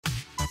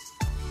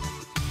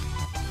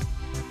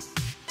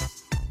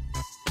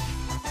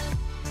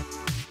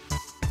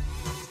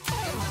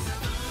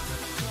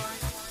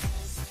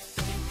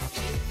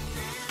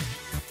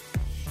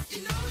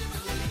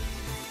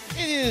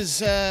It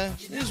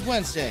is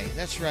Wednesday.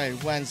 That's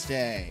right,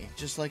 Wednesday.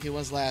 Just like it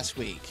was last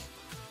week.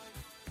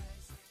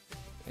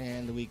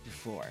 And the week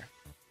before.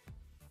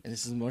 And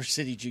this is Motor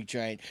City Juke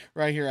Giant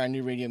right here on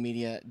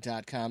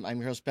newradiomedia.com. I'm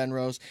your host, Ben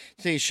Rose.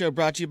 Today's show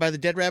brought to you by the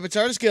Dead Rabbits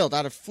Artist Guild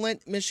out of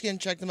Flint, Michigan.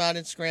 Check them out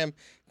on Instagram,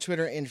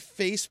 Twitter, and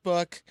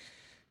Facebook.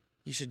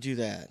 You should do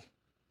that.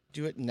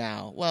 Do it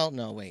now. Well,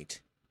 no,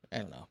 wait. I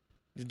don't know.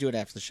 Do it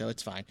after the show.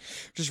 It's fine.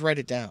 Just write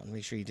it down.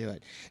 Make sure you do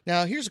it.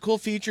 Now, here's a cool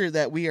feature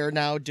that we are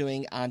now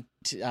doing on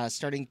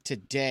starting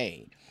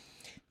today.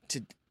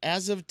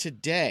 As of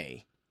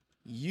today,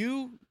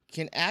 you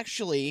can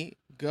actually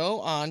go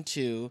on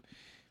to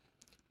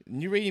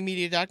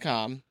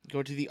newradiomedia.com,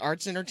 go to the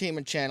Arts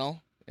Entertainment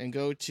channel, and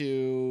go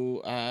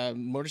to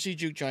Motor City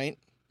Juke Joint.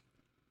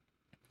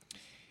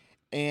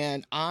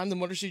 And on the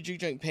Motor City Juke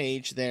Joint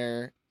page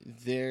there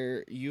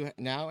you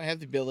now have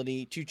the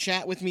ability to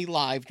chat with me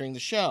live during the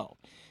show.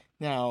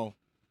 Now,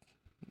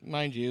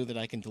 mind you that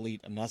I can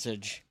delete a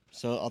message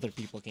so other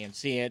people can't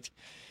see it.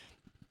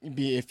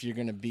 If you're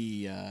gonna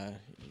be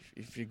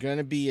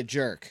a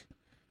jerk,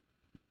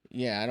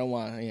 yeah, I don't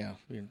want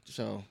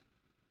so.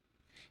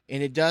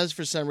 And it does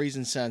for some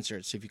reason censor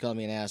it. So if you call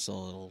me an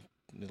asshole,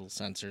 it'll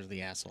censor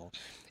the asshole.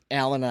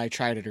 Alan and I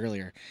tried it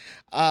earlier.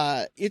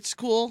 It's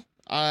cool.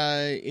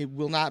 It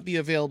will not be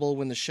available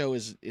when the show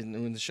is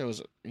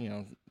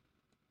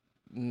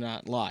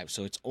not live.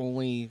 So it's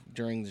only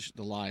during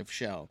the live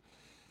show.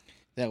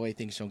 That way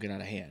things don't get out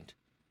of hand.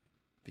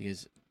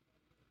 Because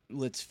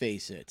let's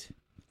face it,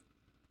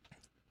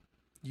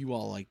 you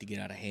all like to get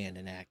out of hand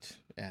and act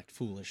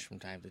foolish from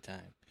time to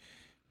time.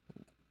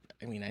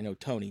 I mean, I know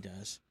Tony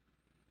does.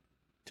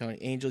 Tony,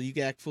 Angel, you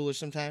act foolish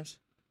sometimes?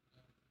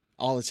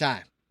 All the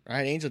time,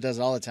 right? Angel does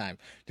it all the time.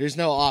 There's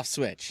no off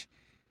switch.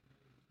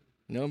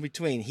 No in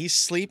between. He's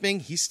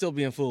sleeping. He's still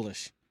being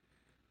foolish.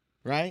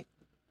 Right?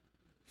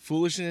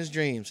 Foolish in his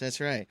dreams. That's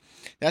right.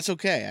 That's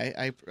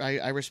okay.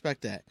 I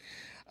respect that.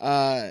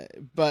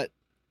 But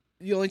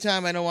the only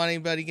time I don't want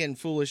anybody getting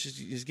foolish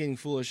is getting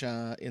foolish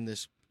in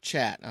this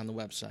chat on the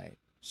website.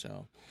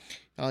 So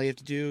all you have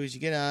to do is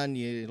you get on.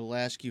 It'll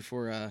ask you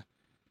for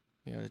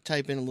to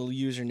type in a little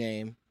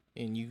username,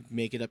 and you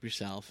make it up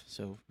yourself.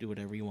 So do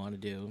whatever you want to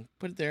do.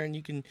 Put it there, and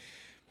you can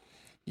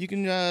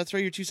throw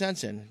your 2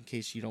 cents in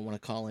case you don't want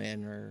to call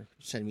in or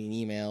send me an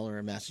email or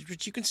a message,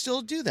 but you can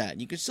still do that.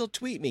 You can still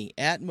tweet me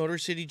at Motor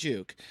City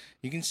Juke.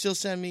 You can still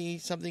send me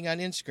something on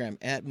Instagram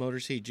at Motor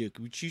City Juke,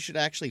 which you should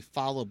actually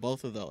follow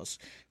both of those.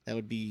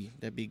 That'd be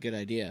a good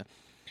idea.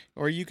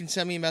 Or you can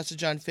send me a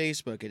message on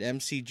Facebook at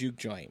MC Juke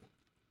Joint.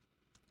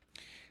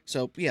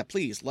 So yeah,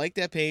 please like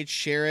that page,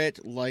 share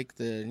it, like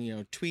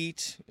the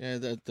tweet,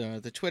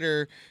 the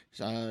Twitter.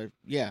 Let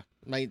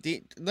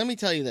me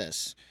tell you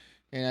this.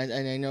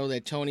 And I know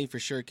that Tony for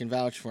sure can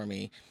vouch for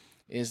me,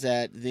 is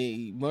that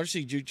the Motor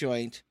City Juke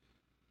Joint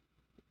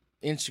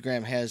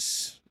Instagram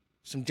has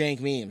some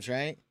dank memes,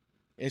 right?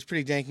 It's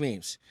pretty dank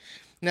memes.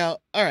 Now,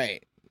 all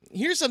right,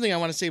 here's something I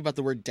want to say about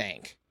the word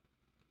dank.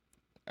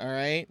 All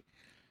right?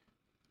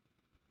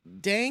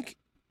 Dank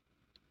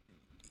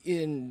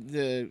in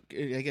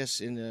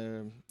its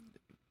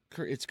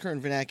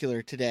current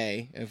vernacular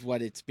today of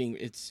what it's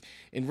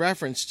in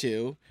reference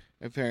to,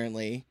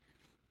 apparently.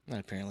 Not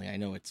apparently, I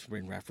know it's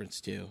in reference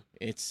to.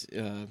 It's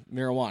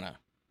marijuana,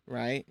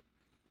 right?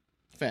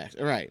 Fact.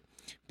 All right.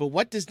 But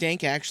what does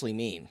dank actually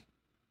mean?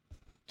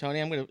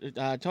 Tony,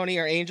 Tony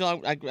or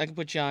Angel, I can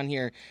put you on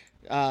here.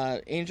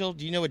 Angel,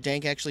 do you know what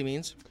dank actually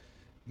means?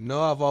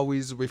 No, I've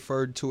always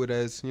referred to it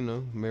as,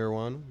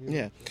 marijuana.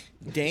 Yeah.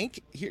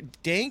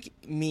 Dank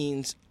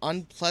means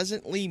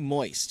unpleasantly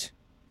moist.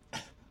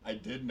 I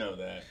did know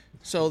that.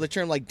 So the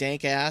term like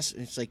dank ass,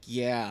 it's like,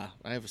 yeah,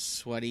 I have a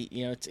sweaty,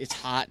 it's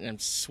hot and I'm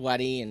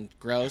sweaty and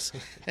gross.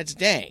 That's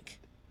dank.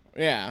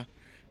 Yeah.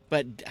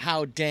 But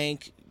how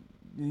dank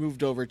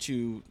moved over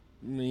to,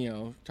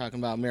 talking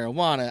about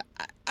marijuana,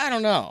 I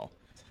don't know.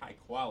 It's high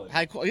quality.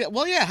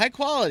 High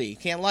quality.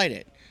 Can't light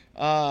it.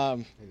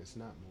 And it's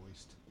not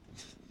moist.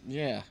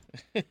 Yeah.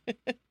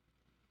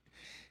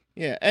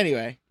 Yeah,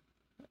 anyway.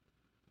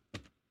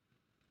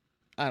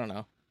 I don't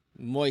know.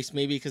 Moist,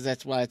 maybe because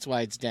that's why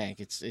it's dank.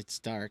 It's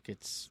dark.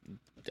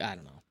 I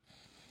don't know.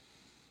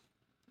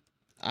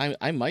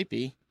 I might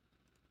be.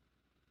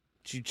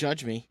 You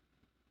judge me.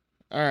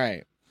 All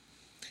right.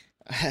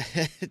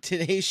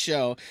 Today's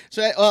show.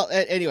 So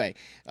anyway,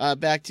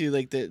 back to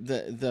like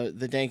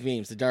the dank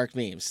memes, the dark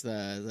memes,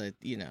 the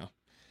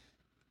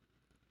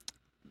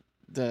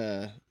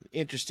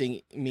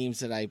interesting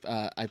memes that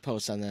I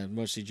post on the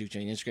Mostly Juke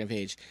Joint Instagram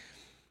page.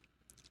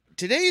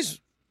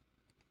 Today's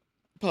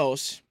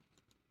post.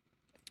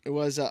 It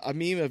was a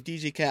meme of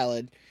DJ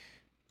Khaled,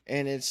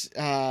 and it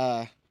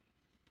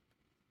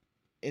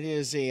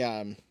is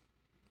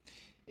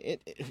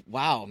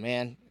wow,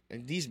 man.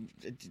 It's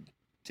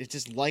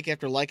just like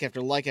after like after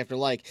like after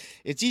like.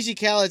 It's DJ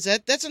Khaled's.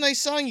 That's a nice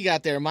song you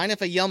got there. Mind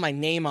if I yell my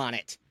name on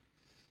it?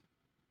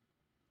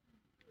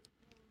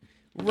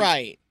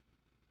 Right.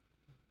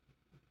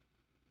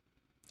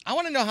 I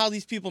want to know how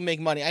these people make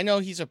money. I know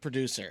he's a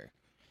producer,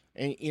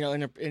 And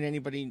and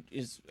anybody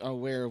is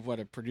aware of what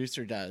a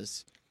producer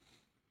does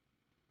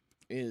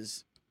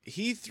is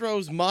he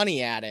throws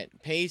money at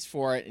it, pays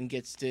for it, and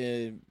gets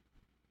to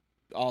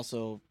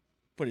also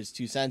put his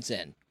 2 cents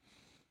in.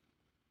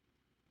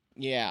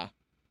 Yeah.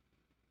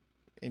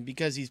 And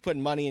because he's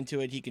putting money into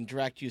it, he can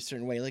direct you a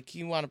certain way. Like,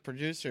 you want a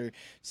producer,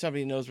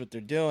 somebody knows what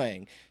they're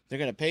doing. They're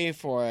going to pay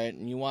for it,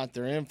 and you want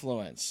their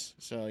influence.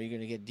 So you're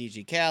going to get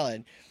DJ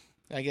Khaled,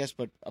 I guess,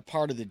 but a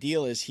part of the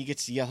deal is he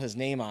gets to yell his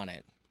name on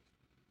it.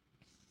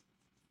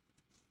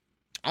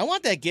 I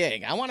want that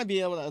gig. I want to be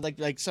able to,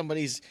 like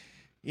somebody's,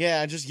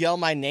 just yell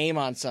my name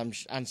on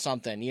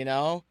something,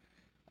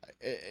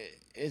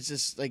 It's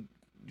just, like,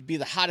 be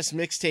the hottest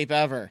mixtape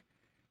ever,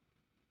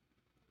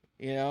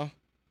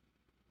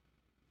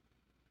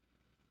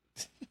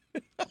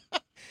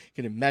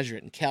 Gonna measure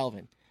it in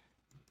Kelvin.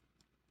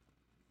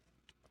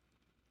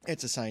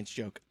 It's a science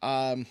joke.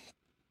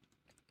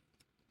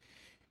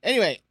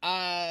 Anyway,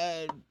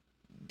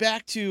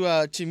 back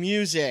to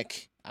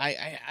music.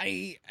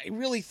 I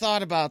really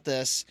thought about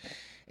this,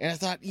 and I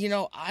thought,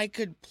 I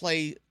could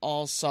play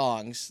all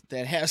songs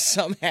that have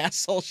some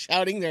asshole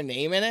shouting their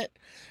name in it,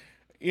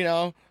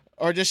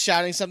 or just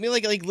shouting something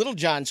like Little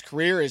John's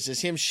career is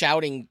just him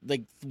shouting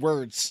like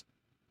words.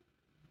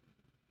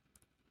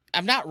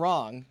 I'm not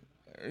wrong.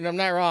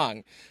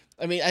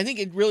 I mean, I think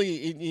it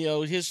really,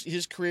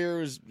 his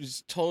career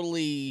is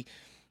totally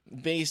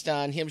based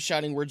on him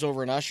shouting words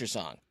over an Usher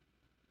song.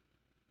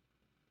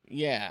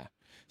 Yeah.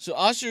 So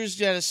Usher's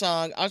got a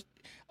song.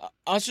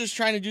 Usher's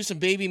trying to do some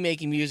baby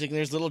making music, and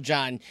there's Little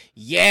John.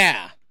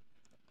 Yeah.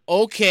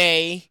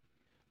 Okay.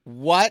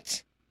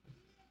 What?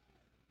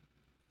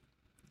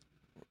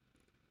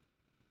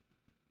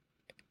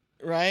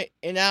 Right?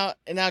 And now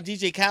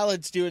DJ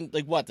Khaled's doing,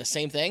 like, what, the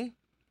same thing?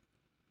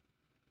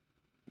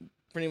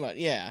 Pretty much,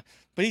 yeah.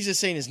 But he's just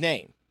saying his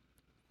name.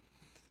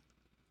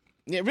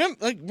 Yeah,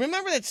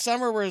 remember that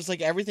summer where it was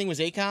like everything was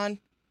Akon?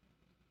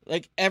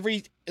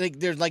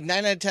 There's like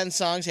 9 out of 10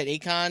 songs had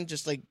Akon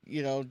just like,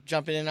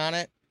 jumping in on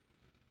it.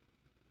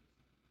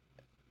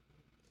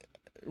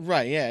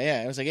 Right,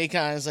 yeah. It was like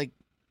Akon, it was like,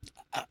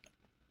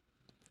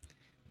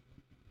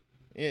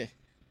 yeah.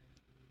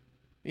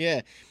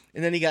 Yeah.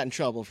 And then he got in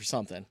trouble for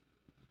something.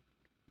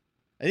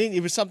 I think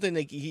it was something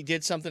like he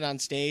did something on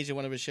stage at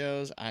one of his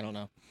shows. I don't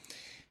know.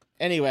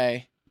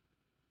 Anyway,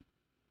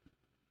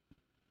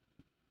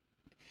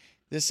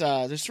 this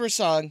first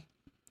song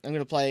I'm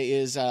gonna play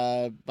is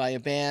by a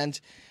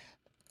band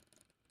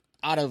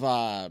out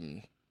of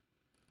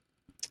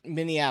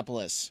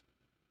Minneapolis,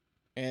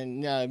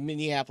 and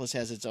Minneapolis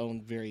has its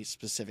own very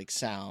specific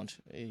sound.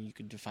 You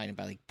could define it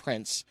by like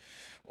Prince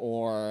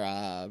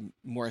or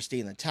Morris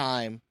Day and the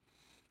Time.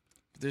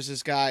 There's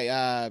this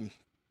guy.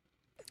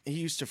 He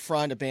used to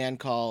front a band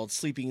called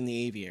Sleeping in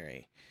the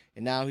Aviary.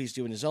 And now he's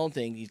doing his own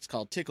thing. It's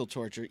called Tickle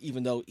Torture,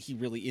 even though he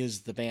really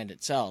is the band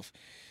itself.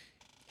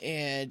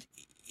 And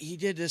he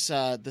did this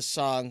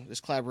song, this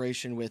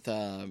collaboration with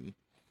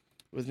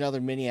another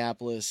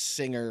Minneapolis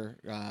singer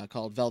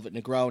called Velvet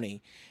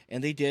Negroni,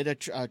 and they did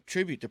a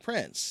tribute to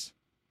Prince.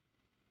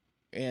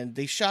 And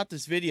they shot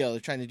this video. They're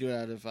trying to do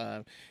it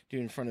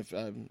in front of.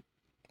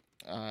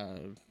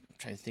 I'm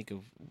trying to think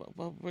of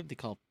what did they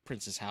call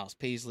Prince's house?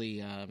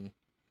 Paisley. I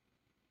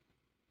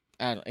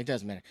don't. It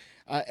doesn't matter.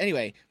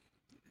 Anyway.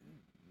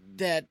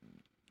 That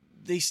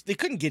they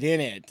couldn't get in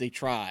it. They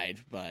tried,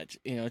 but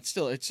it's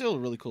still a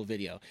really cool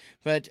video.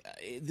 But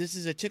this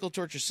is a Tickle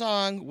Torture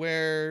song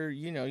where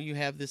you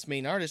have this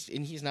main artist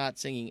and he's not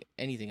singing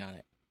anything on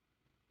it.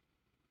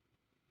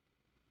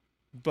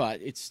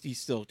 But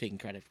he's still taking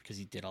credit because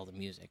he did all the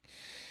music,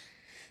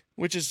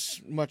 which is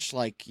much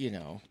like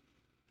a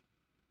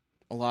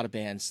lot of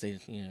bands, they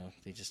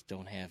just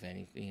don't have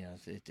any,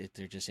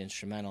 they're just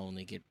instrumental and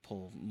they get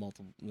pulled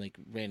multiple, like,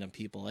 random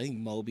people. I think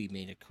Moby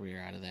made a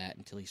career out of that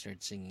until he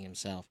started singing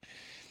himself.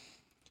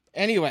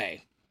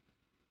 Anyway,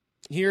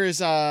 here is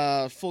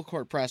Full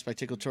Court Press by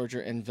Tickle Torture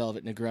and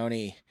Velvet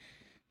Negroni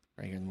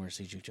right here in the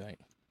Morrissey Juke Joint.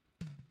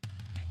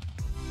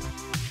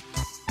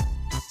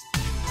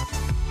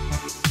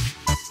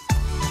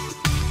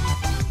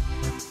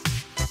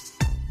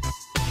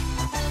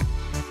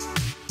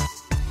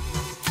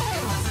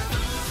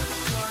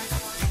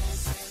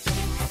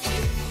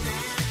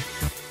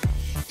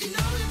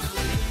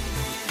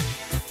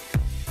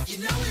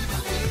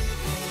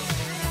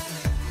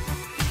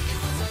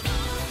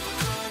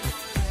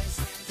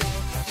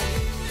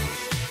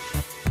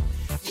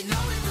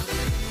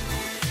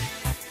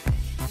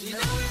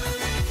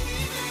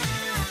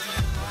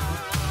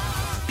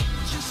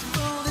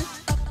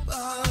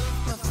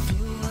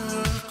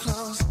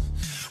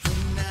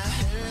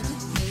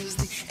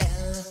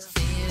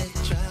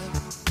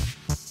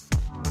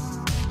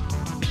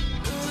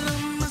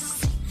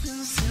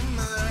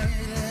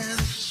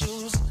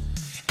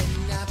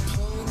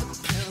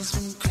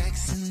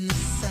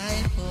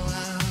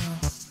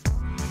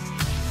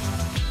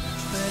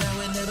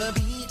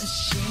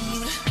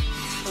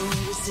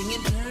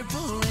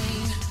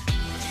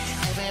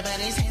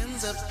 Everybody's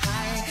hands up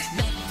high,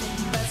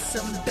 nothing but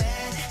some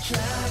bad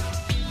luck.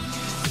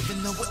 Even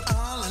Even though we're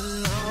all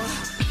alone,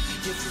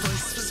 your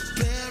voice was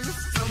bearing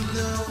from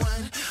the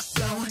one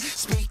blown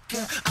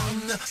speaker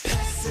on the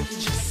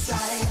passenger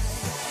side.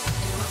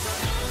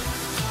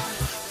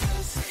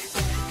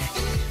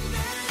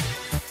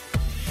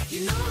 You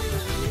know we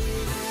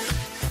believe it.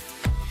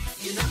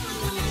 You know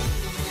we believe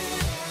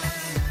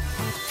it.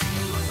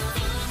 It was a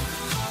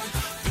hard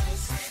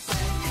place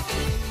back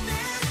in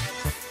there.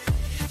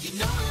 You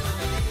know we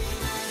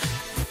believe it.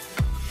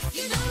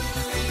 You know we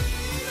believe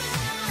it.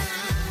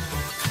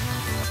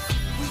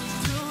 We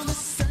threw the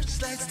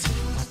searchlights to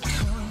the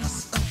corners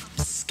of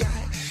the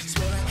sky.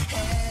 Swear I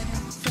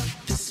hadn't felt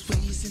this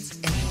way since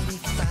 '85.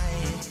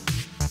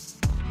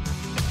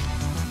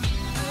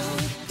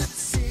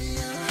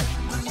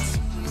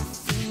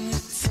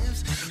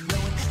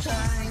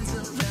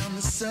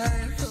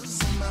 Circles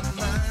in my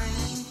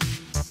mind,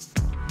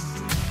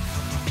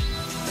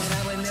 but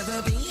I would never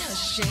be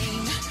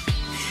ashamed.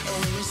 And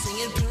we were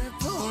singing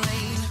Purple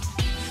Rain.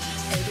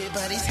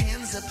 Everybody's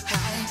hands up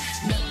high,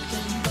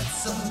 nothing but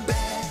some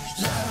bad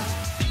love.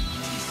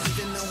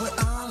 Even though we're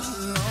all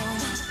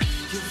alone,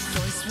 your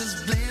voice was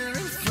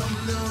blaring from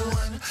the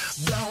one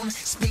blown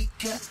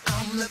speaker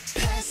on the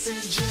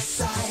passenger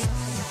side.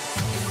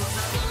 It was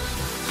a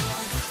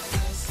hard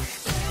place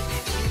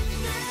back in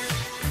there.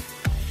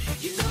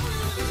 You know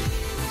we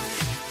believe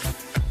it.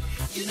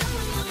 You know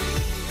we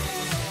believe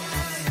it.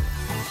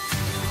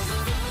 It was a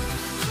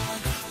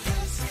hard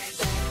place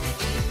back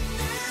in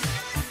there.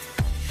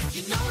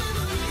 You know we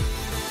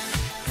believe it.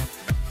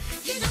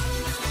 You know we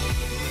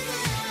believe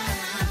it.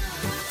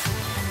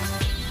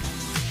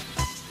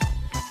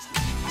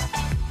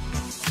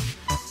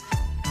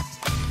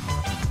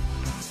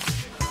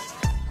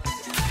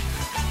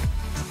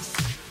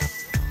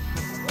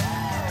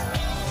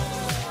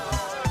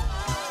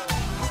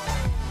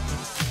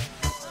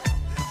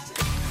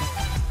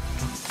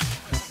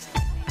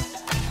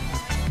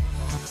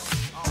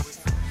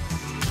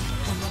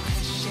 When my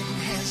passion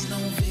has no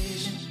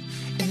vision,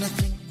 and I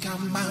think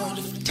I'm out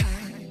of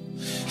time,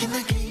 and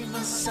I gave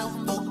myself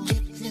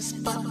forgiveness,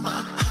 but my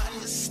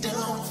heart is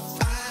still on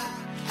fire.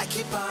 I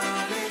keep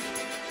burning,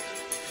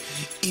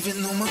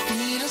 even though my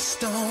feet are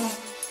stone.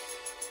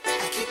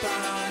 I keep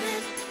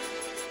burning,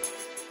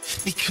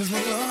 because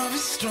my love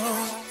is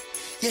strong.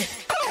 Yeah,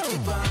 I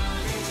keep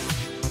burning,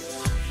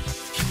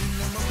 even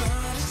though my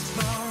blood is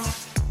wrong.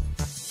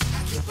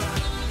 I keep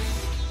burning,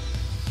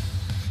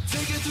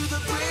 take it to the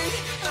break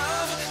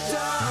of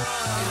dawn.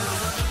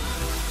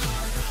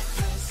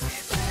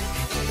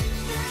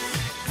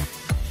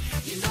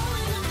 You know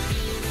we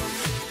believe it.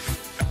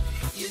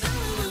 You know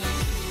we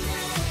believe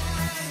it.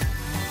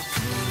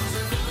 It was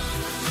a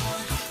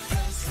hard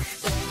place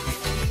back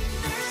in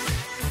there.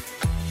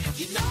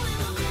 You know we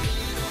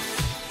believe it.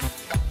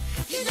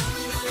 You know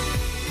we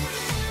believe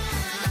it.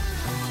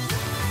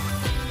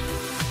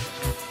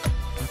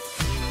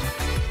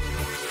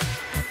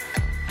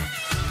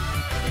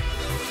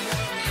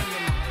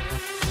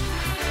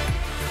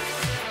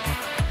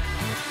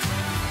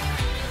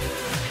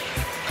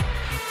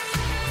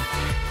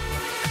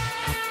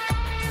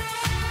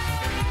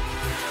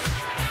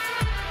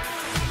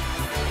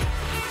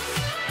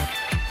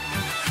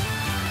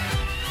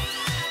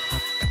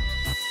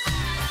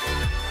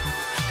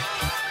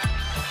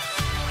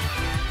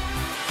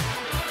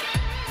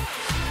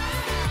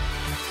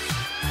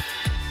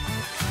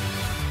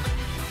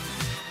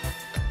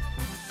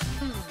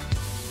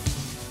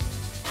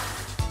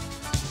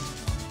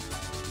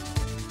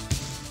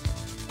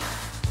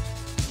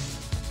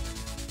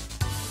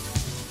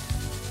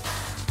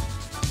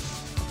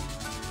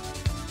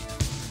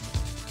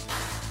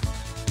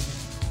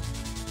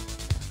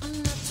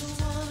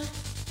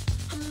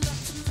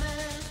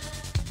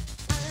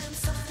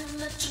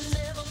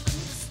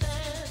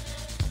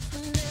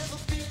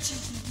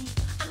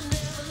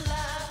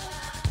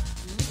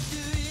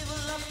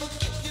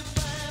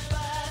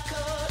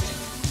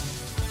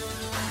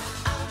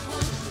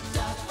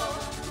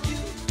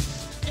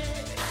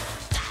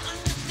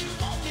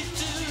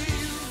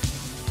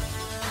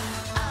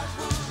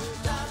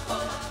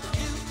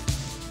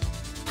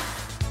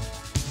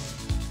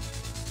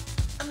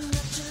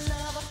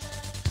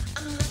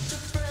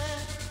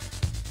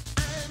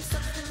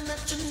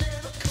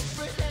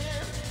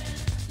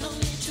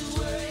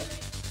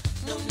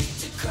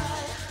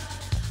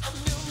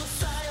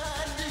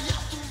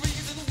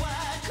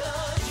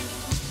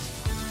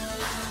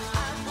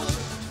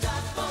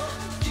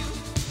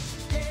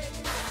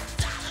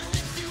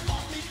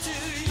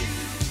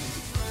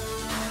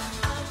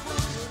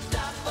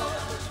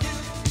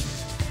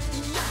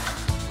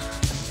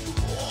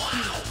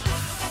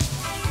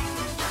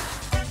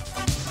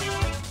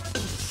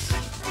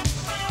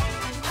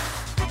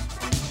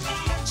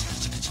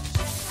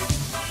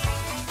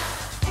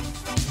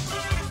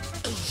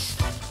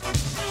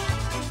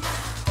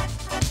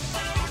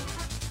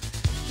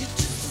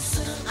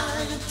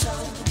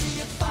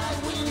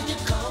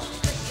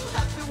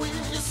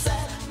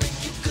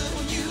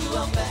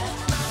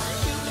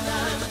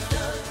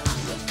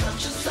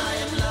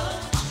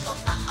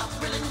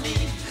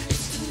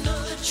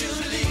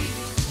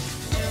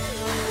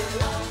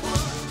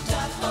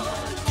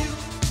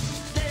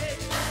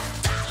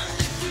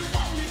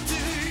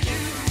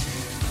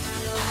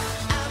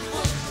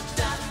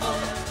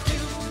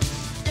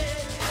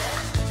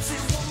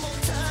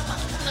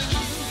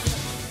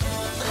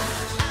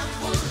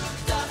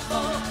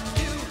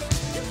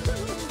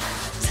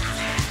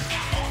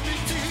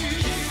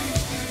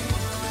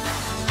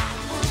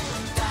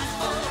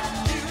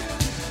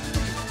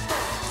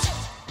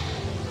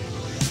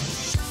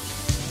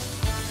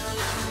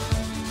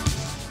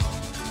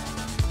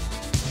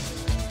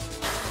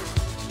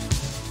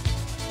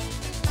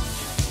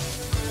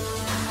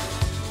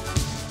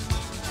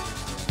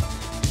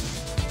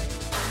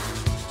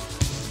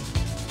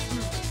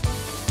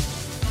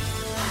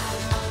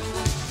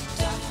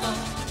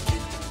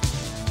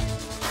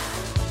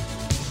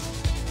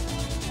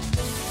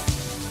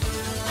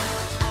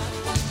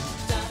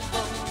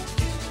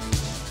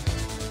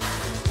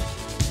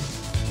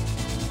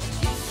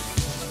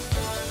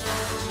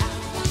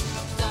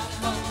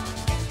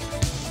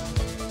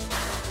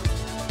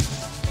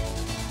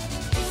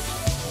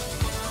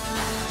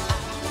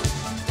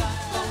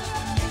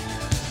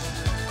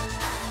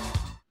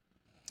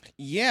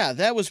 Yeah,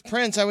 that was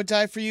Prince. I Would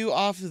Die For You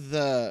off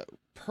the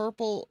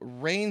Purple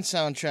Rain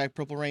soundtrack.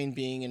 Purple Rain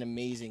being an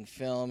amazing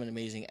film, an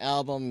amazing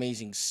album,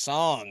 amazing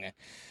song.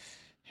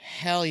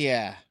 Hell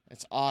yeah.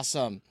 It's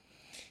awesome.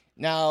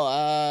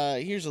 Now,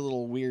 here's a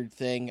little weird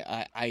thing.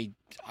 I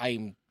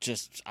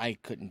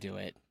couldn't do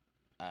it.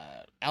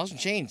 Alice in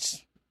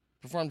Chains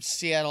performed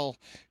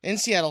in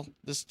Seattle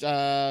this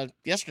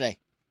yesterday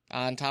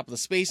on top of the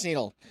Space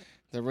Needle,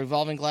 the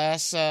revolving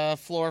glass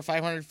floor,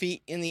 500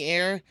 feet in the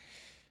air.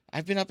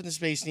 I've been up in the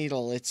Space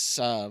Needle. It's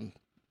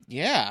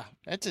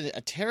that's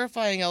a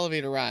terrifying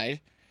elevator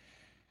ride.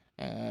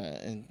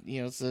 And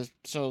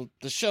so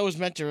the show is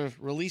meant to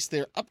release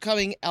their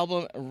upcoming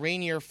album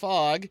Rainier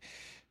Fog,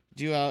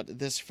 due out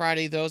this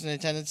Friday. Those in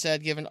attendance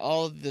said, given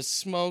all of the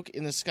smoke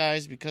in the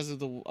skies because of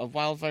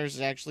wildfires,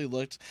 it actually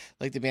looked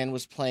like the band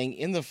was playing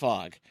in the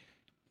fog.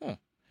 Huh.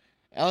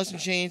 Alice in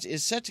Chains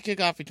is set to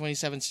kick off a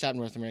 27-stop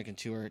North American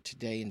tour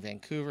today in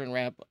Vancouver and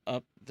wrap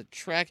up the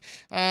trek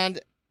on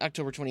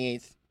October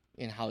 28th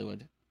in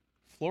Hollywood,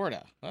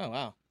 Florida. Oh,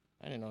 wow.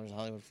 I didn't know it was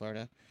Hollywood,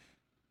 Florida.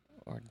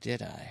 Or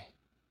did I?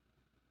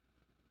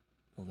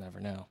 We'll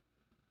never know.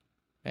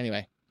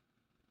 Anyway,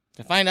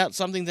 to find out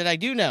something that I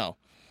do know,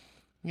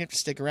 you have to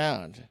stick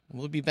around.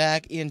 We'll be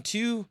back in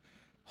 2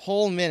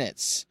 whole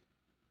minutes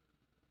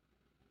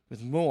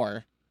with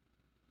more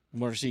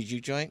Motor City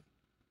Juke Joint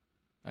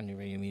on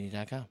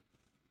newradiomedia.com.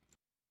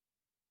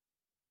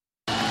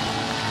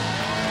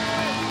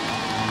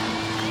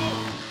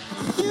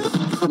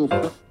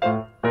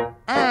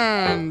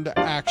 And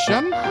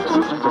action.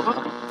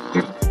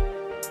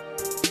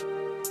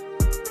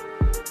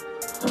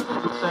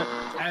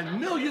 And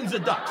millions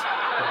of ducks. The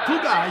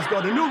 2 guys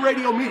go to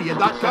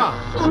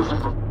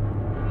newradiomedia.com.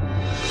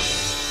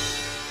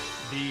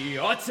 The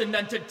Arts and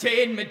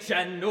Entertainment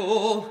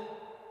Channel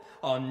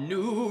on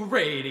New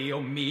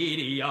Radio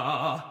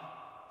Media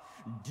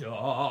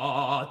 .com.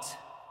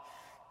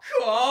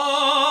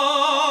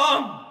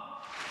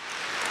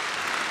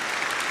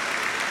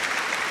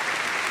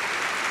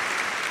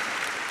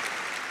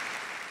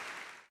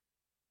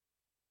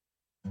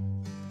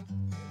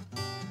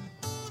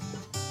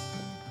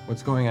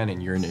 What's going on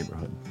in your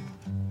neighborhood?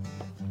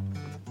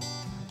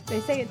 They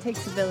say it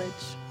takes a village.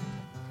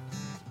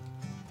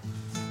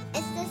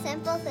 It's the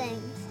simple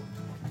things.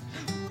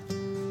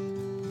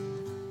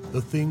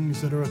 The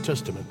things that are a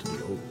testament to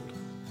the old.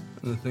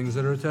 And the things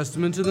that are a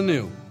testament to the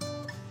new.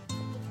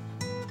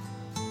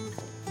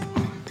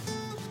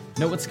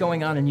 Know what's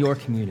going on in your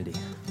community.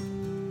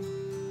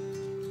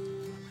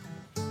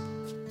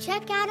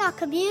 Check out our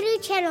community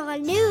channel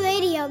on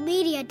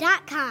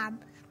newradiomedia.com.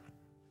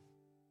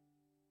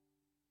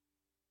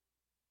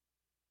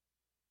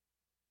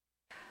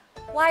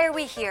 Why are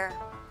we here?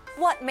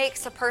 What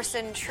makes a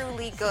person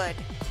truly good?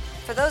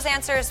 For those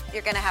answers,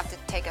 you're going to have to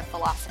take a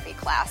philosophy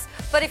class.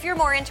 But if you're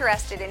more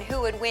interested in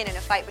who would win in a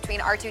fight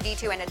between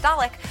R2-D2 and a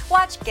Dalek,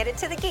 watch Get It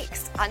to the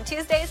Geeks on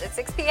Tuesdays at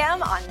 6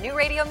 p.m. on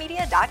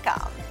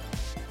newradiomedia.com.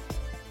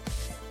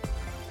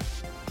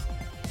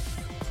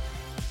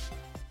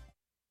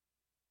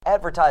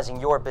 Advertising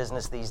your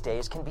business these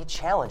days can be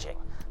challenging.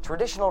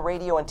 Traditional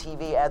radio and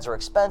TV ads are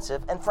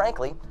expensive and,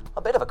 frankly,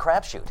 a bit of a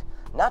crapshoot.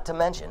 Not to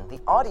mention, the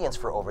audience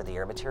for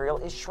over-the-air material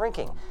is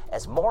shrinking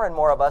as more and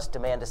more of us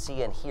demand to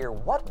see and hear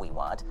what we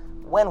want,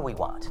 when we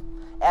want.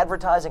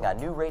 Advertising on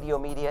New Radio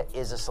Media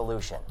is a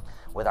solution.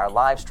 With our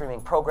live streaming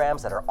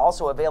programs that are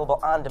also available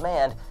on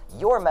demand,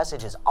 your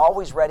message is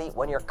always ready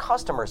when your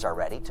customers are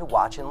ready to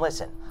watch and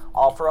listen,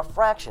 all for a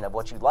fraction of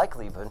what you'd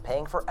likely have been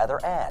paying for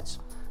other ads.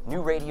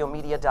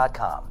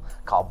 NewRadioMedia.com.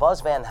 Call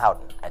Buzz Van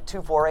Houten at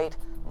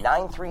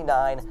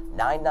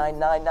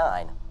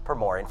 248-939-9999 for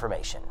more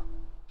information.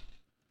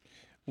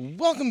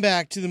 Welcome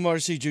back to the Motor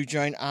City Juke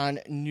Joint on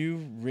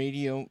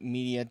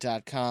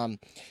newradiomedia.com.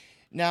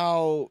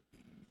 Now,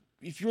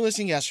 if you were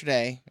listening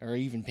yesterday, or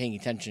even paying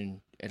attention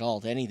at all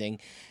to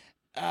anything,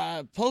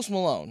 Post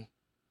Malone,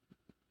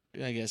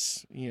 I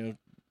guess,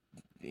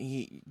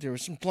 there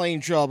was some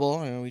plane trouble.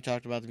 We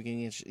talked about at the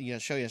beginning of the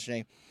show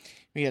yesterday.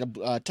 He had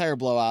a tire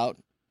blowout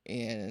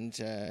and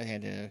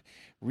had to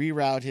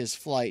reroute his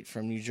flight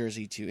from New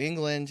Jersey to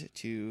England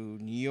to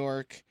New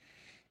York.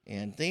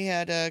 And they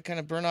had to kind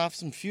of burn off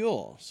some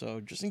fuel.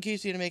 So just in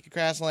case he had to make a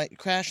crash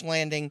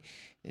landing,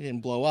 it didn't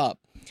blow up.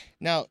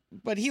 Now,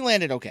 but he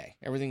landed okay.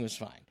 Everything was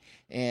fine.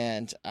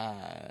 And,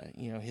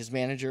 his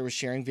manager was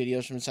sharing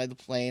videos from inside the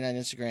plane on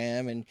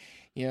Instagram. And,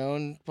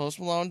 and Post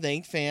Malone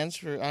thanked fans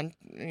for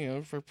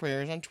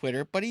prayers on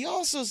Twitter. But he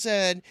also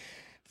said,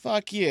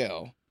 fuck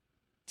you,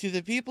 to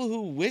the people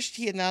who wished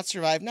he had not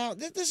survived. Now,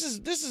 this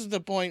is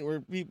the point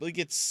where people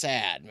get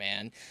sad,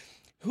 man.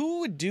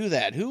 Who would do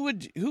that? Who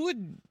would,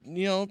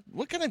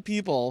 what kind of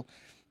people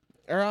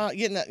are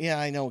getting,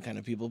 I know what kind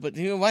of people, but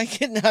why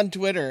getting on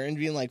Twitter and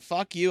being like,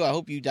 fuck you, I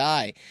hope you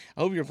die. I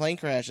hope your plane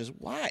crashes.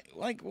 Why?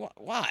 Like,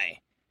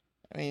 why?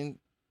 I mean,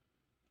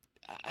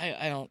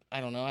 I don't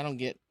know. I don't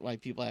get why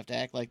people have to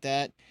act like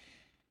that.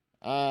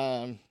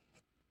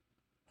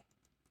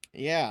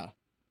 Yeah.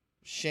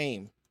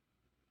 Shame.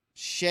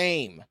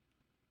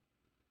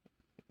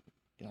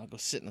 go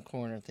sit in the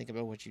corner and think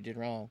about what you did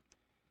wrong.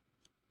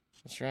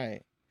 That's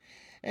right.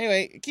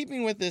 Anyway,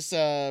 keeping with this,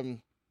 I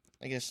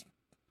guess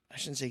I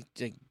shouldn't say.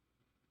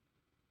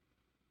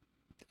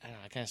 I don't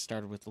know, I kind of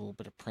started with a little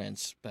bit of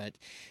Prince, but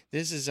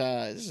this is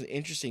an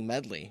interesting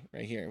medley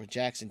right here with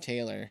Jackson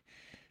Taylor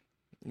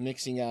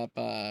mixing up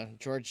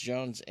George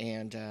Jones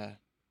and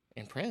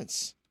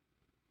Prince.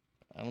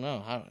 I don't know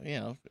how,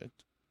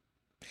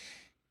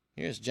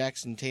 here's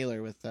Jackson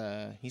Taylor with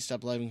He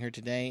Stopped Loving Her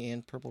Today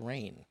and Purple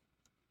Rain.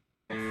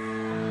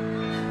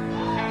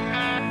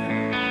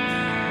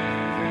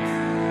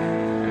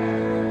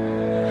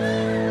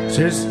 So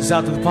here's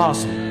out to the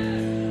possum.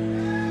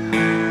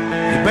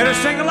 You better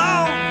sing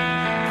along.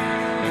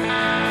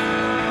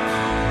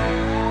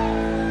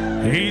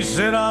 He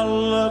said, I'll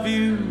love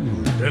you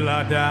till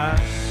I die.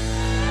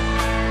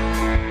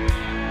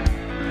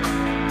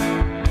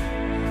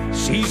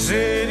 She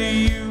said,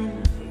 you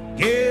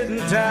getting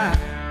tired.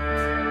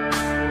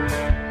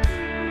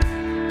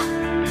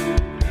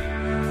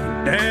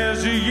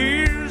 As the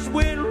years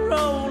went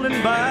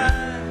rolling by,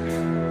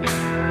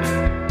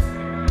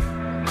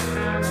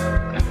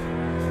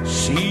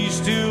 she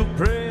still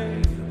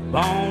prayed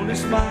on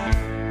his mind.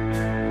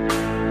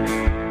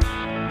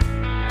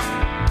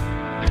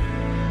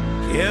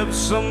 Kept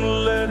some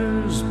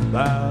letters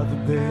by the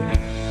bed,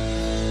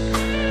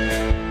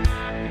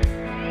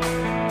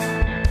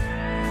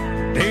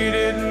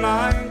 dated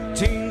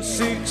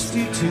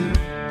 1962,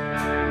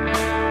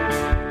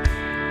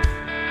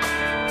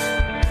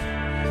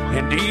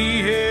 and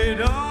he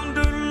had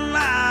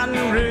underlined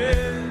and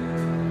read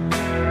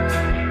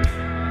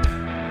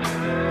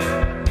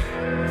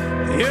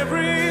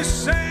every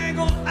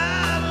single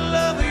I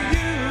love you.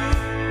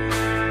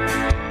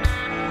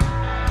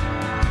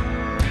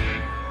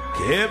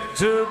 Kept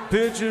her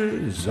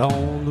pictures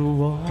on the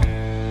wall.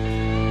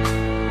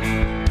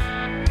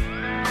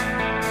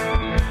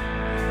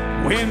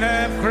 Went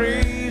half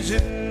crazy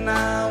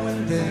now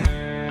and then,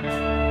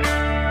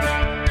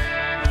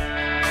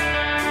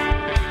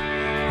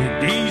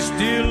 and he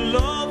still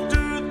loved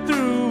her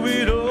through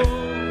it all.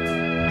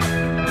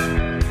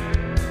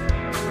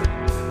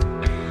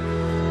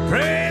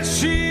 Prayed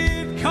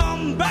she'd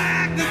come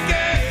back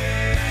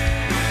again,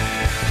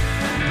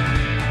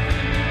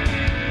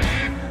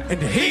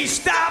 and he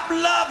stopped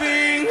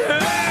loving her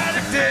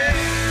today.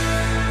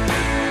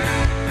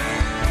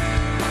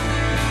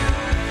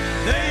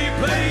 They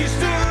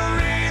placed her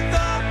in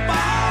the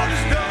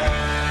bar's door,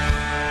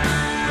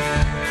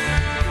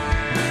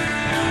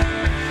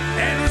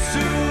 and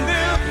soon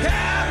they'll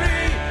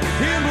carry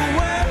him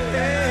away.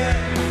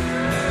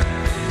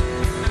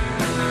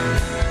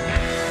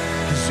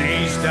 'Cause he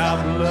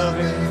stopped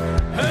loving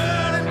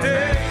her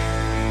today.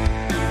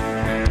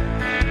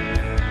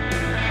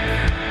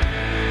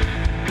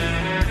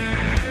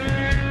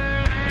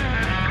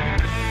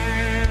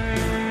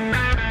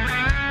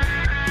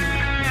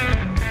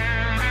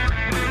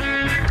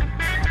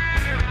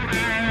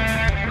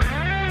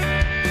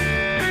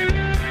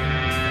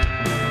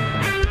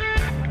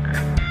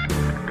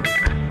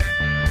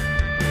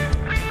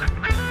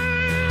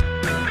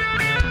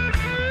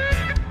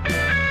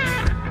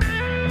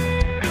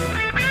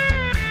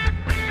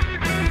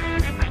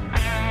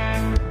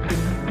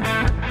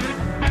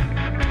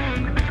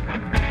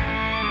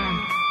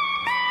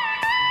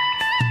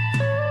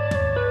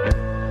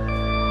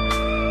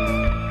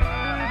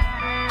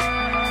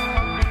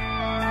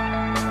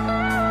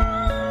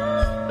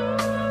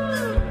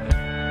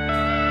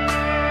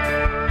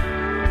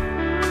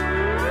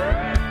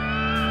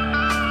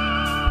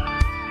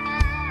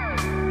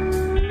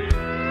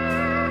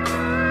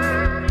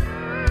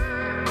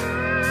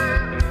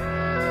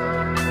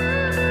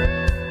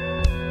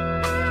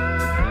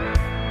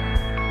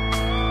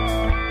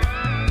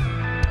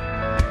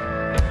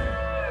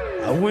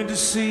 I went to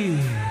see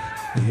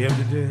him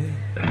today,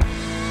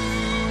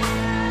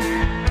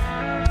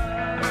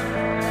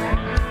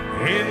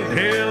 in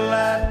hell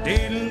I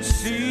didn't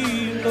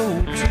see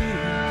no tears.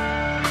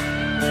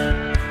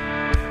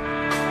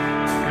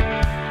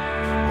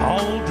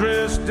 All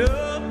dressed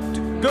up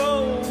to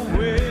go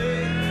away.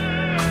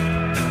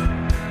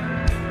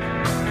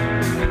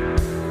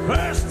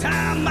 First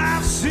time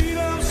I've seen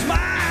him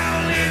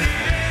smile in it,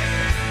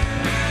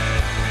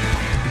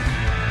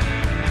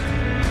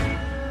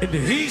 and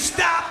he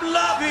stopped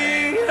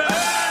loving her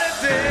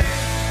today.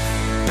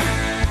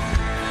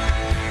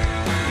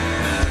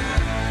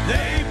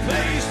 They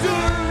placed a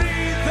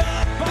wreath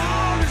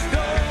upon his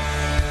door.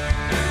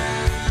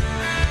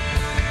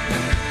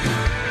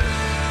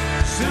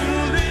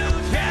 Soon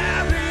they'll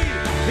carry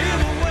him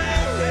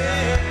away.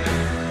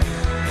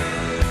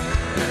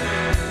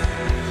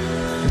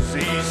 'Cause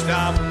he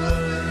stopped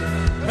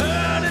loving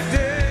her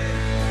today.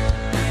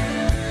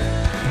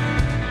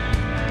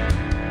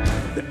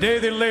 The day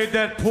they laid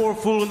that poor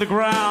fool in the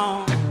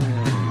ground,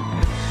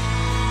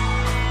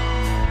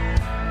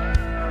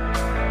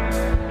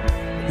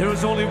 there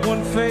was only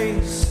one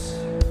face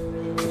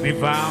to be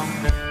found.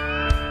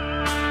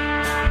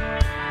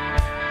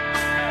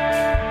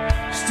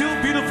 Still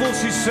beautiful,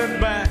 she sat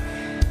back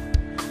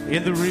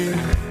in the rear.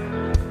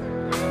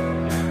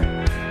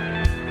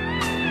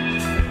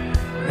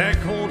 That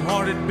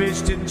cold-hearted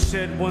bitch didn't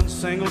shed one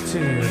single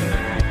tear.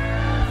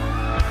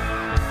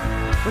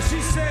 But she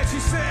said,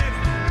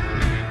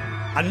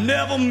 I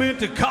never meant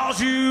to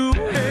cause you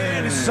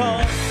any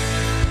sorrow.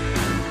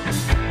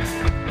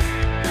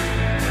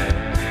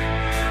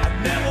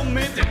 I never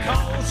meant to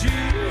cause you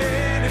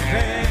any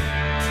pain.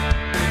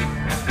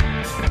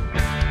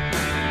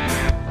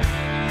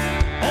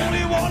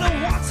 Only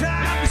wanted one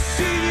time to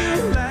see you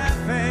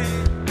laughing.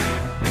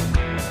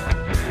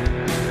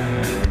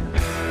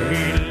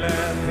 He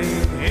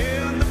laughing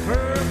in the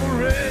purple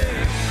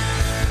rain.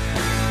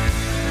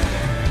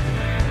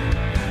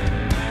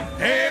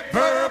 Hey,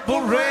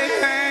 purple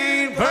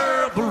rain,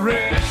 purple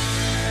rain.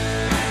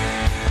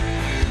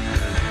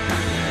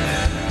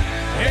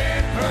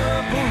 Hey,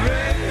 purple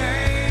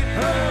rain,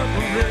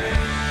 purple rain.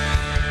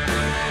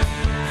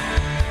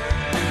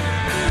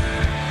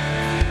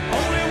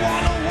 Only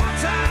wanted one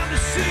time to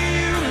see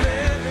you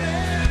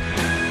living.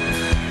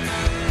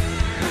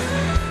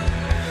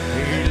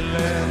 He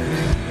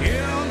laughing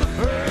in the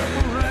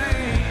purple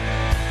rain.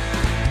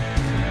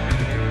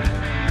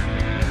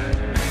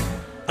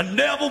 I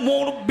never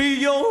want to be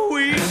your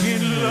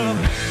weekend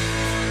lover.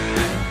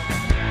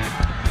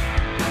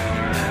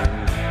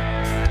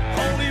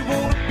 Only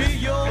want to be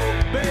your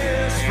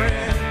best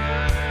friend.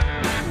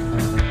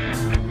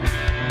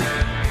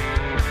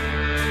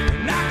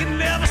 And I can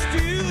never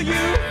steal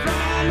you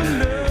from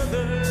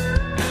another.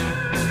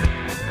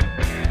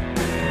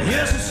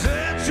 Yes, it's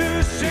such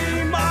a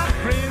shame my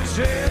friend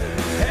said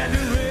had to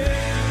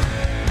end.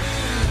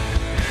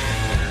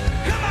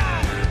 Come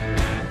on!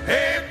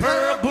 Hey,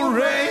 purple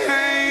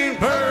rain,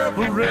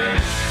 purple rain.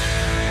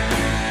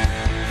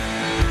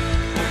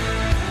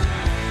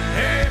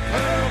 Hey,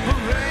 purple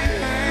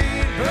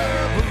rain,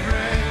 purple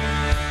rain.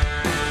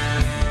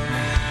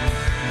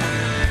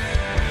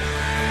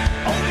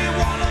 Only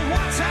wanted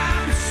one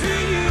time to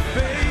see you,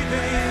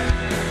 baby.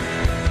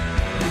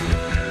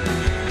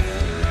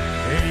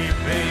 Hey,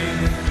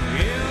 baby,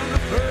 in the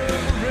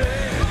purple rain.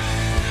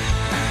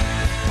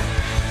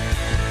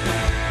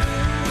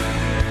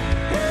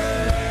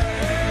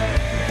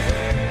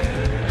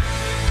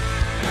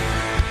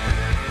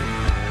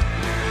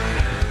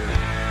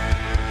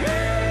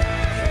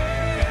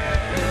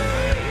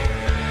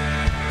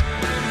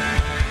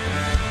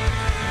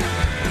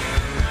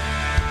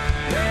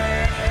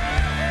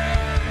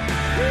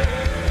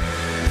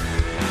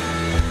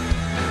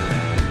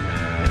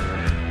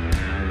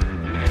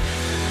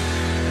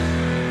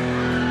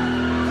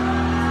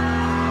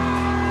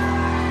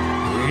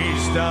 He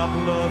stopped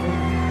loving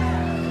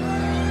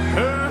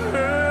her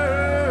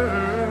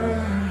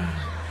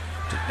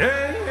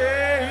today.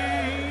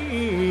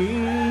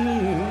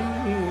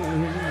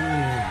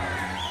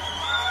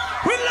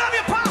 We love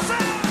you,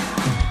 Posse!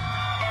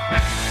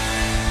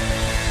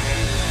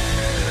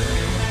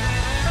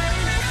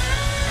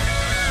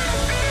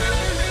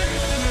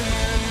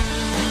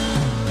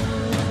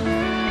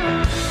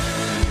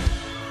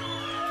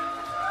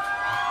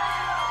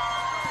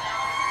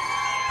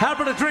 How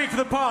about a drink for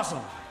the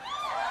possum?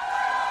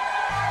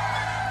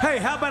 Hey,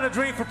 how about a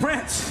drink for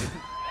Prince?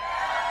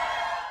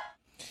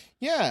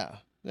 Yeah,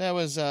 that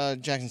was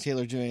Jackson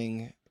Taylor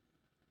doing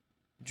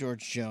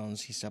George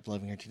Jones. He stopped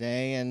loving her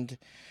today, and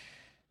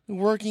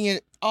working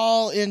it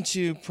all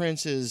into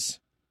Prince's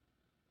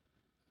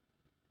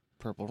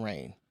Purple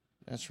Rain.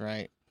 That's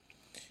right.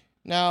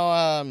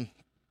 Now,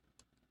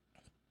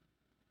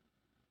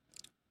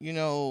 you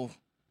know,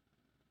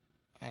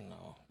 I don't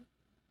know.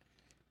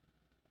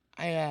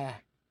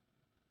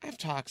 I've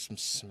talked some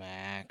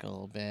smack a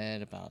little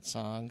bit about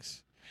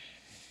songs.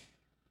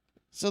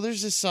 So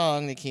there's this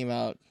song that came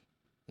out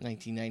in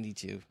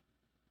 1992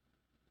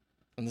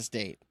 on this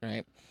date,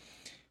 right?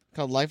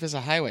 Called Life is a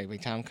Highway by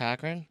Tom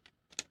Cochrane.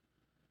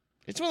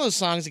 It's one of those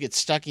songs that gets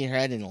stuck in your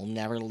head and it'll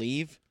never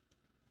leave.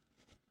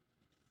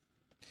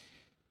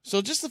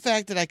 So just the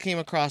fact that I came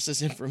across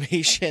this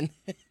information,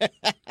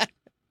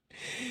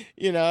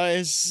 you know,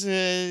 it's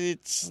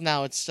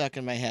now it's stuck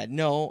in my head.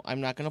 No,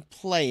 I'm not going to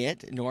play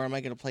it, nor am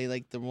I going to play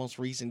like the most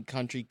recent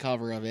country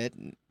cover of it.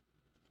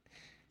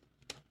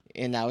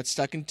 And now it's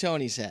stuck in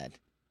Tony's head.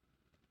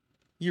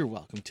 You're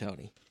welcome,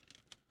 Tony.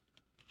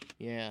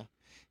 Yeah,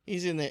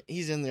 he's in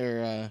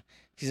there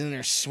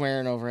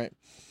swearing over it.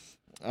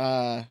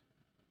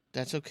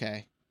 That's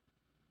okay.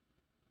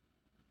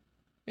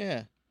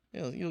 Yeah,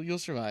 you'll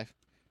survive.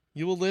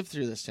 You will live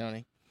through this,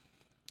 Tony.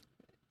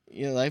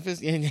 Your life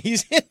is, and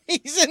he's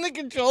in the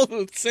control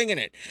booth singing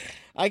it.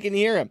 I can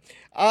hear him.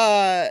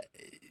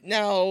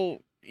 Now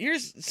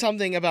here's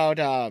something about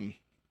the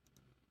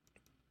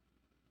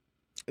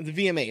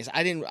VMAs.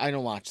 I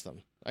don't watch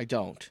them. I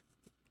don't.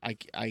 I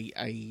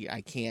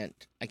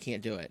can't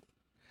do it.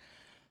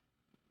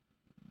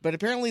 But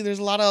apparently there's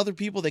a lot of other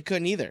people that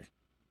couldn't either.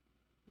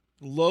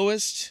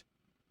 Lowest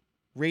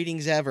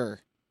ratings ever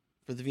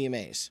for the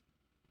VMAs.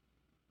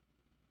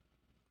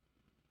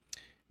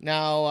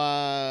 Now,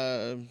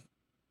 I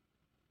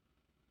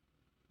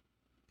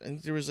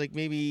think there was like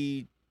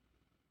maybe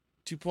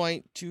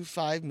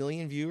 2.25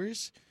 million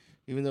viewers,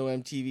 even though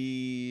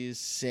MTV is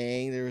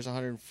saying there was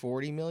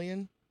 140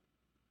 million.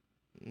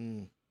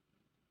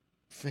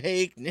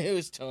 Fake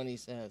news, Tony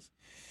says.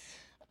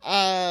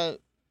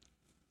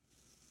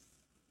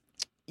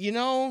 You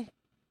know,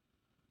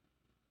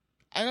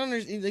 I don't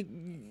understand. Like,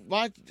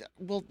 what?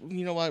 Well,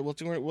 you know what?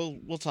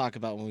 We'll talk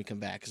about it when we come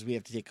back because we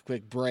have to take a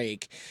quick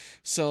break.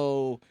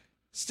 So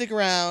stick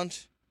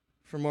around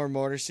for more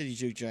Motor City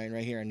Juke Joint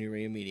right here on New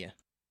Radio Media.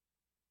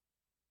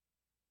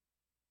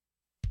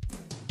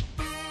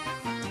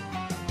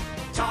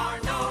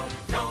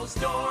 Tarno knows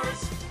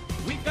doors.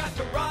 We've got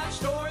garage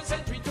doors,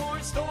 entry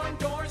doors, storm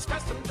doors,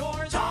 custom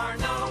doors.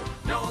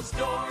 Tarno knows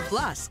doors.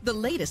 Plus, the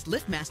latest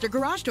LiftMaster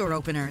garage door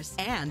openers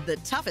and the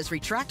toughest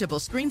retractable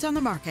screens on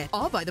the market,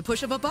 all by the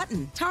push of a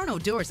button.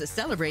 Tarno Doors is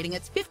celebrating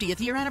its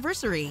 50th year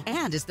anniversary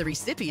and is the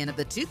recipient of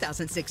the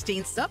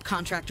 2016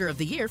 Subcontractor of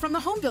the Year from the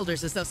Home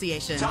Builders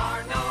Association.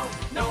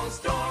 Tarno knows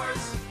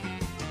doors.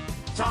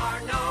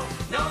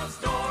 Tarno knows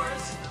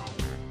doors.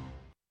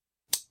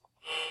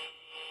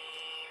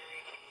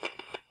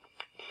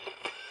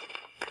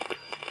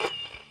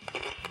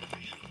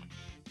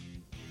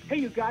 Hey,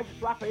 you guys, it's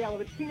Raphael of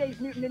the Teenage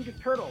Mutant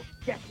Ninja Turtles.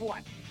 Guess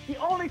what? The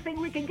only thing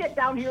we can get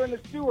down here in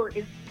the sewer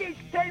is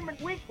Geektainment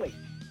Weekly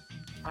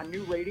on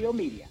New Radio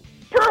Media.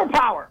 Turtle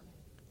Power!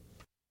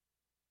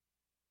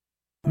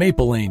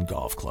 Maple Lane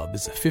Golf Club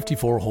is a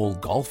 54-hole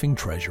golfing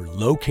treasure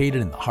located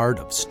in the heart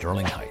of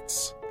Sterling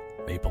Heights.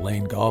 Maple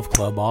Lane Golf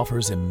Club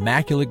offers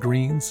immaculate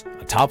greens,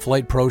 a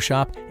top-flight pro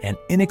shop, and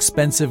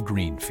inexpensive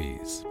green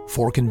fees.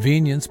 For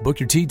convenience, book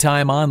your tee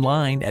time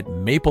online at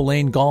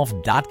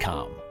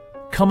maplelanegolf.com.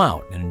 Come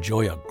out and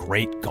enjoy a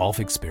great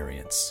golf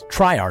experience.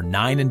 Try our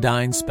 9 and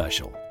Dine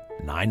special.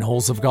 9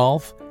 holes of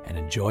golf and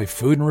enjoy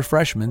food and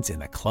refreshments in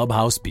the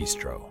Clubhouse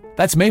Bistro.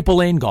 That's Maple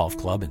Lane Golf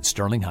Club in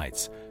Sterling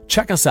Heights.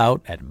 Check us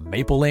out at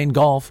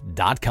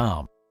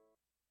maplelanegolf.com.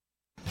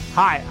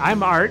 Hi,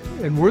 I'm Art,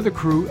 and we're the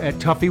crew at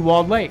Tuffy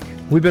Walled Lake.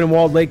 We've been in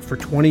Walled Lake for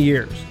 20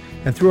 years,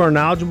 and through our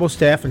knowledgeable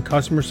staff and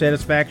customer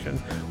satisfaction,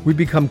 we've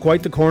become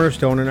quite the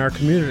cornerstone in our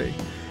community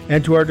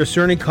and to our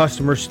discerning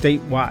customers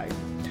statewide.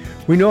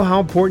 We know how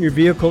important your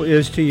vehicle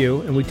is to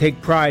you, and we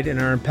take pride in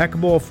our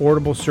impeccable,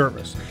 affordable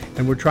service,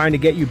 and we're trying to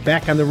get you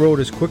back on the road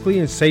as quickly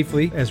and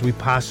safely as we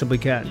possibly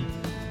can.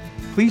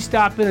 Please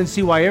stop in and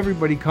see why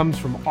everybody comes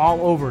from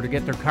all over to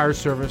get their cars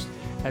serviced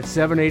at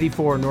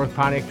 784 North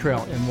Pontiac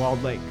Trail in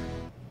Walled Lake.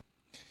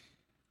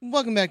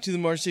 Welcome back to the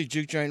Motor City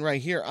Juke Joint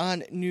right here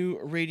on New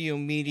Radio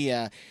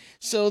Media.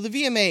 So the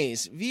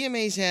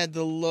VMAs had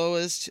the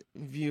lowest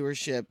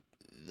viewership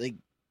like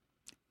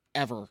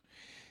ever.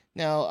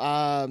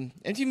 Now,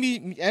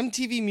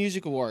 MTV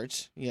Music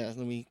Awards, let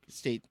me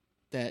state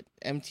that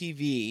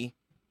MTV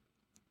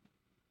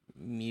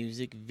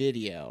Music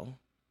Video,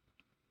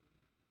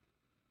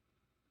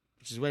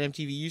 which is what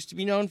MTV used to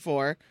be known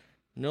for,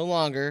 no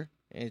longer.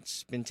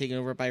 It's been taken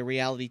over by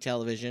reality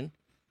television.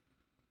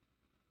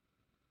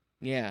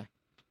 Yeah.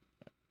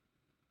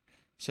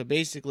 So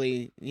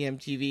basically, the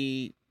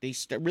MTV, they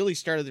really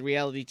started the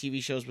reality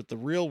TV shows with The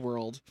Real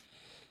World,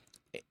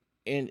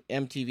 and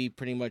MTV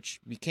pretty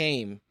much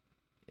became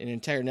an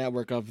entire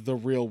network of The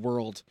Real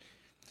World.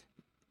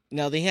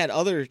 Now, they had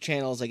other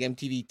channels like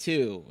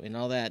MTV2 and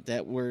all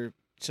that were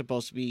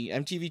supposed to be...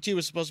 MTV2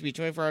 was supposed to be a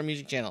 24-hour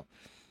music channel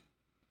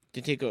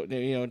to take,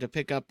 to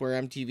pick up where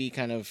MTV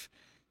kind of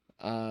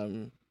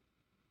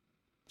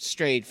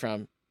strayed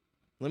from.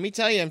 Let me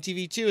tell you,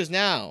 MTV2 is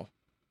now...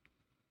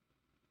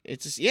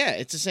 It's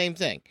the same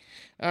thing.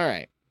 All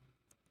right.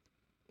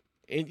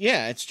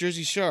 It's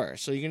Jersey Shore.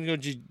 So you're going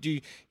to go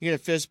you got a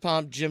fist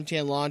pump, gym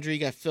tan laundry, you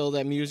got to fill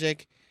that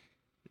music.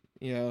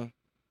 Not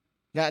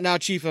now,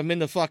 Chief, I'm in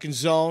the fucking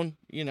zone,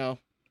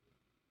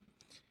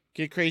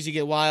 Get crazy,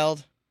 get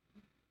wild.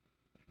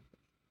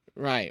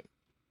 Right.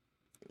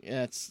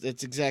 That's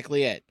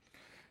exactly it.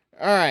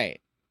 All right.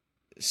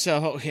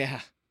 So, yeah.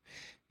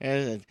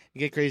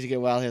 Get crazy,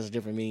 get wild has a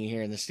different meaning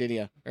here in the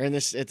studio, or at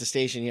the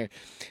station here.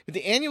 But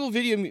the annual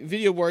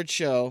video awards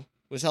show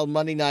was held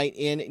Monday night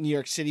in New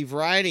York City.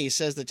 Variety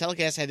says the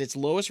telecast had its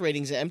lowest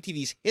ratings in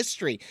MTV's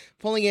history,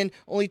 pulling in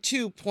only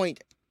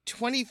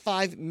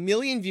 2.25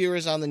 million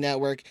viewers on the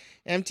network.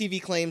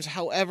 MTV claims,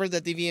 however,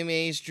 that the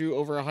VMAs drew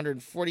over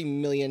 140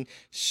 million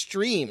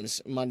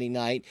streams Monday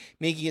night,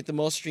 making it the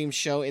most streamed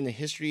show in the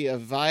history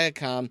of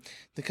Viacom,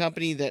 the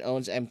company that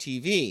owns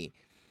MTV.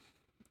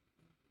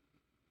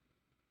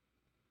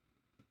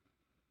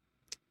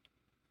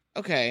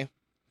 Okay.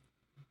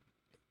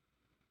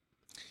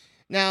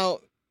 Now,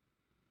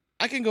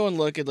 I can go and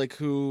look at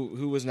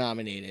who was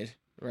nominated,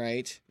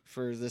 right,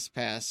 for this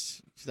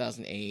past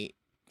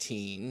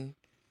 2018.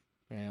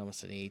 I almost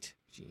said 8.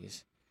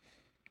 Jeez.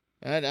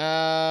 But,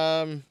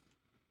 let's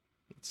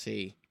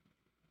see.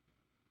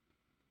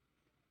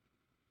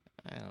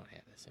 I don't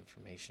have this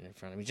information in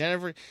front of me.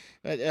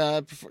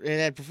 It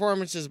had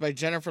performances by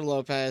Jennifer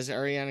Lopez,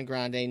 Ariana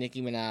Grande,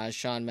 Nicki Minaj,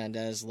 Shawn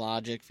Mendes,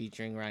 Logic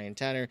featuring Ryan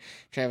Tedder,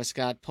 Travis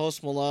Scott,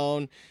 Post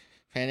Malone,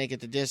 Panic at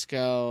the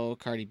Disco,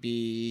 Cardi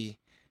B,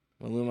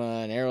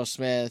 Maluma, and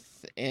Aerosmith.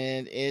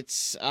 And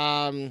it's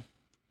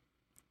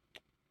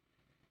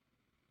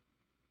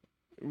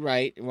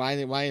Right? Why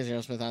is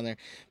Aerosmith on there?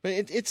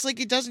 But it's like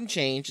it doesn't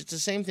change. It's the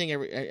same thing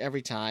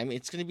every time.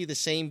 It's going to be the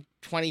same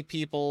 20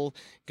 people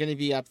going to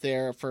be up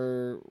there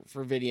for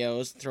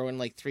videos. Throw in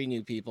like 3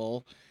 new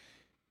people,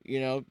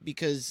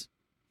 because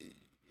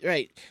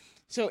right.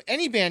 So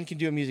any band can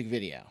do a music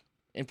video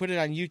and put it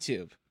on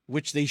YouTube,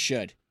 which they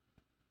should.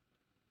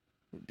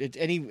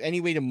 Any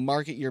way to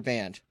market your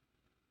band,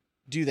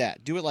 do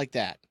that. Do it like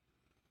that.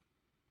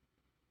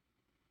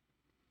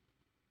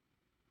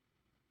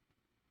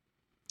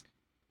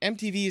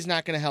 MTV is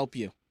not going to help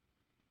you.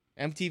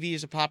 MTV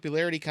is a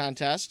popularity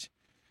contest.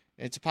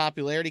 It's a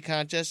popularity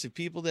contest of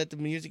people that the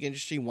music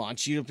industry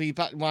wants you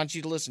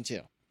to listen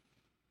to.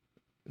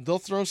 They'll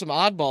throw some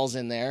oddballs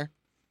in there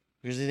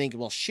because they think,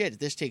 well, shit, if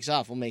this takes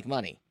off, we'll make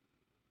money.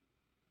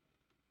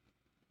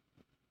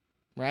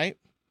 Right?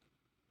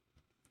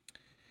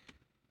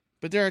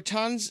 But there are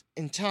tons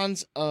and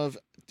tons of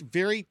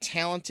very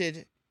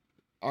talented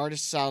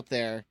artists out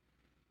there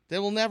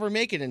that will never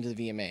make it into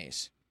the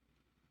VMAs.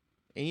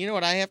 And you know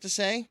what I have to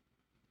say?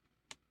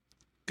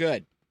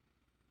 Good.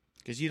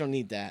 Because you don't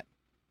need that.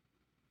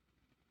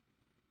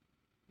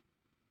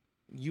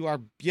 You are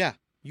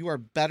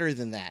better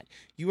than that.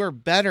 You are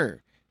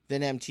better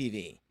than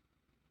MTV.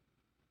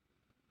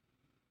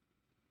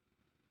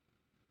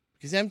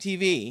 Because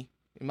MTV,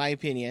 in my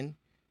opinion,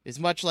 is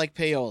much like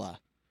payola,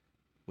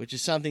 which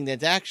is something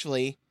that's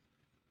actually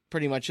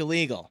pretty much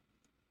illegal.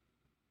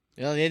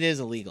 It is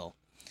illegal.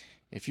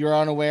 If you're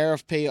unaware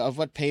of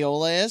what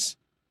payola is,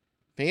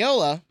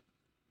 payola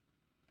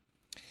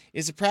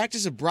is a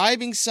practice of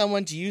bribing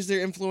someone to use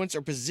their influence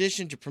or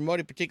position to promote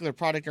a particular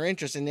product or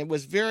interest, and it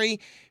was very,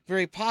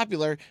 very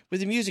popular with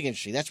the music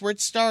industry. That's where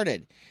it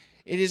started.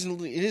 It is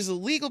a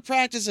legal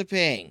practice of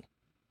paying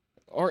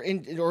or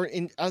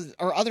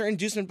other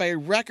inducement by a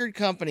record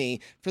company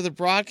for the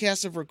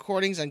broadcast of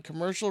recordings on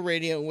commercial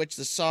radio in which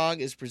the song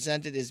is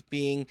presented as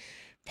being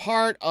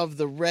part of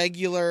the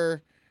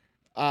regular,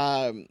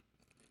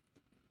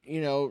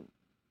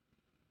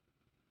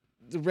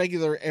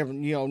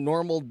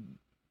 normal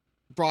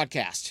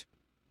broadcast,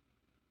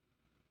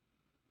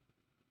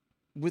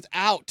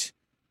 without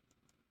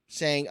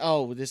saying,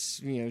 "Oh,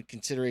 this,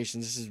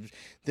 consideration.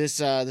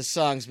 This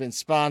song's been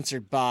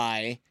sponsored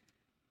by,"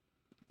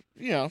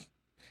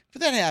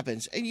 But that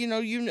happens, and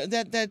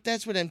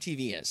that's what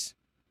MTV is.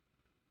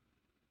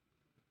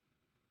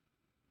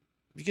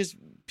 Because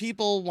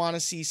people want to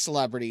see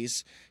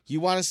celebrities.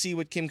 You want to see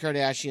what Kim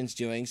Kardashian's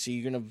doing, so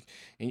you're going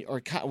to...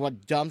 Or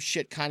what dumb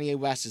shit Kanye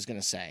West is going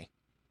to say.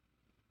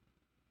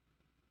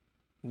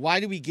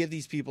 Why do we give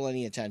these people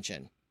any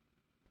attention?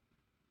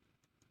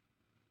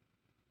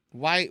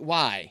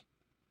 Why?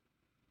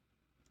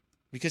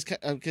 Because Kim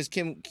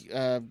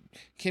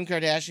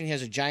Kardashian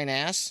has a giant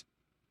ass?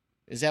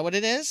 Is that what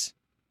it is?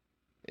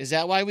 Is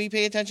that why we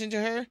pay attention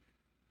to her?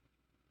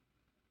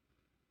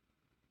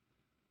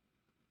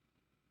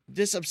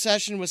 This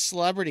obsession with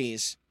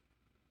celebrities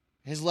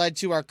has led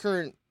to our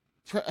current,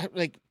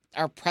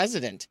 our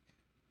president.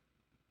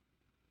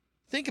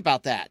 Think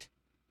about that.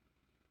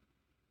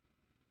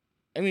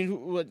 I mean,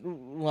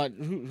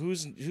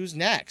 who's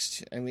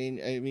next? I mean,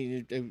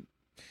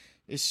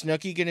 is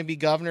Snooki going to be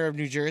governor of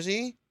New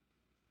Jersey?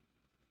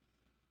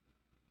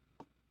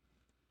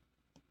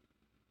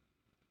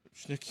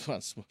 Snooki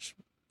wants smush.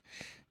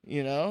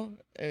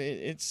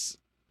 It's...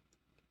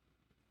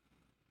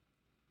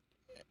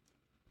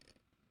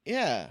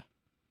 Yeah.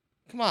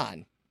 Come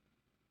on.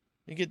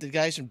 You get the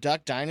guys from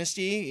Duck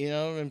Dynasty,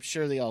 I'm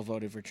sure they all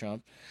voted for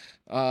Trump.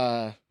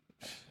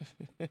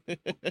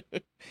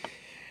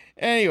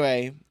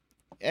 Anyway,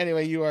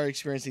 you are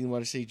experiencing the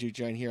Motor City Juke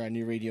Joint here on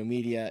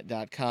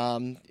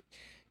newradiomedia.com.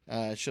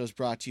 Show's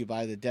brought to you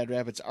by the Dead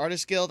Rapids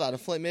Artists Guild out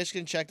of Flint,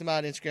 Michigan. Check them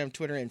out on Instagram,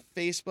 Twitter, and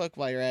Facebook.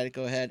 While you're at it,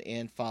 go ahead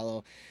and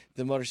follow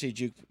the Motor City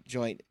Juke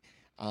Joint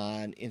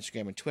on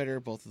Instagram and Twitter.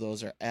 Both of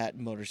those are at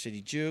Motor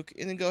City Juke.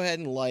 And then go ahead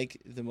and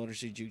like the Motor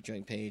City Juke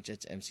Joint page.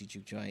 That's MC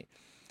Juke Joint.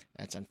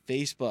 That's on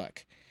Facebook.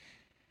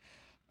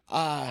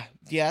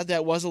 Yeah,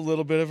 that was a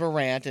little bit of a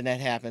rant, and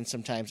that happens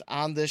sometimes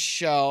on this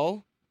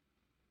show.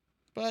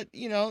 But,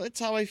 that's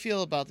how I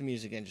feel about the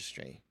music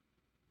industry.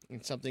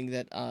 It's something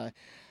that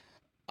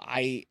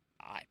I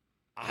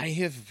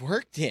have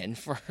worked in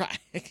for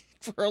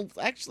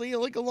actually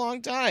like a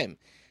long time.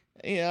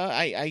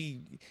 I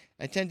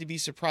tend to be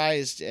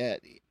surprised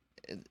at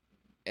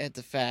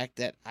the fact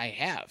that I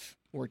have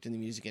worked in the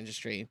music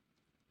industry.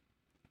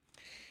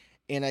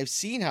 And I've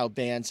seen how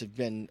bands have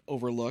been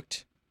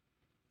overlooked,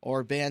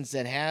 or bands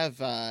that have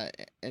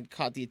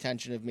caught the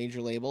attention of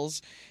major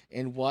labels,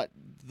 and what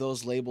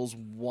those labels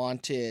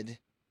wanted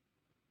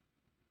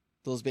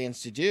those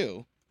bands to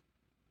do.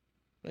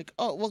 Like,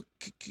 oh, well,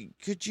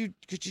 could you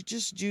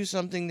just do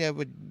something that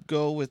would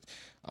go with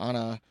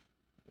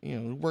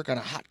work on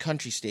a hot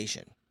country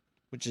station,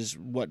 which is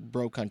what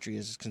bro country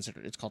is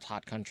considered. It's called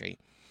hot country,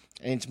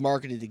 and it's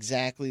marketed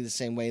exactly the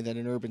same way that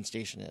an urban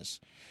station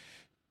is.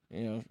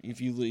 If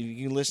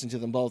you listen to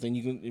them both,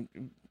 and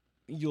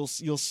you'll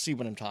see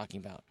what I'm talking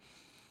about.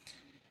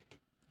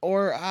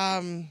 Or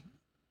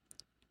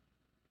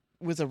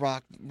with a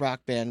rock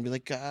band, be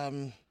like,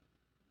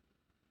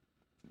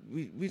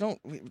 we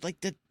don't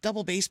like the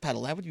double bass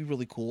pedal. That would be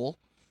really cool.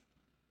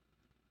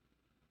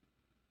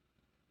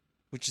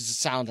 Which is a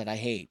sound that I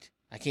hate.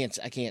 I can't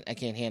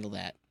handle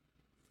that.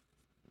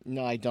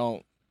 No, I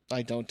don't,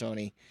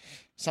 Tony.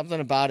 Something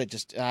about it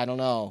just, I don't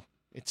know.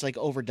 It's like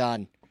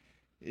overdone.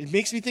 It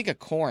makes me think of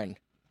Korn.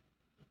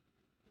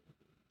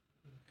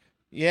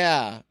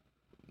 Yeah.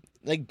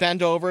 Like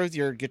bend over with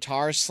your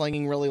guitar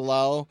slinging really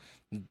low.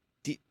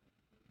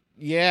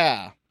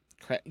 Yeah.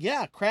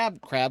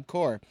 Crab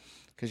core.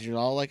 Because you're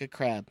all like a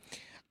crab.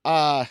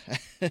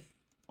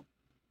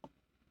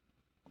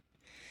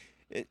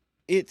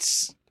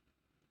 It's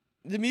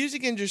the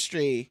music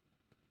industry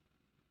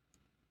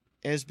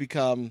has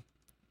become,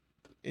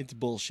 it's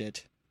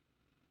bullshit.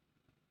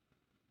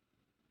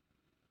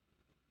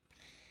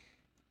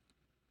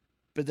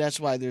 But that's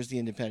why there's the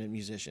independent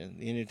musician,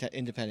 the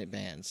independent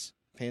bands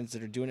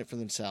that are doing it for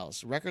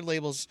themselves. Record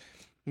labels,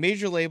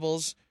 major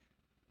labels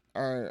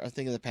are a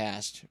thing of the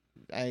past.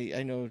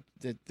 I know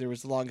that there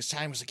was the longest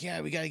time. It was like,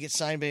 yeah, we got to get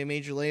signed by a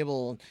major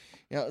label.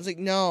 You know, it's like,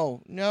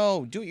 no,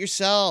 do it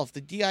yourself.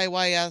 The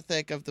DIY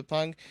ethic of the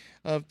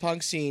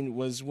punk scene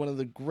was one of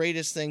the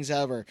greatest things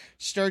ever.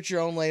 Start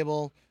your own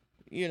label.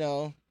 You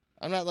know,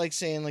 I'm not like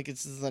saying like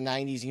it's the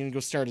 90s. You're gonna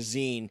go start a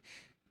zine.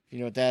 You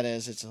know what that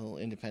is? It's a little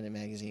independent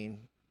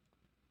magazine.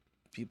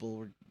 People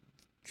were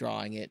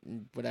drawing it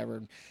and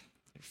whatever,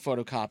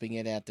 photocopying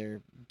it at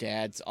their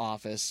dad's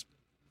office.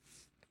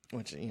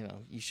 Which, you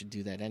know, you should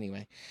do that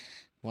anyway.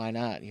 Why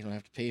not? You don't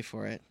have to pay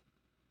for it.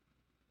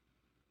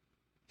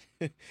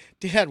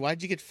 Dad,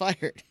 why'd you get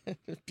fired?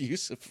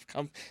 Abuse of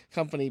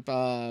company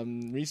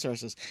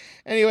resources.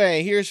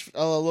 Anyway, here's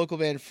a local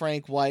band,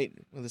 Frank White,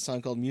 with a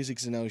song called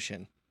Music's an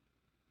Ocean.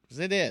 Because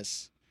it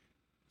is.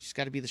 You just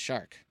got to be the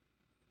shark.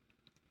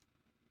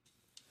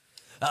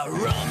 I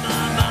run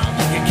my mouth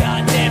like a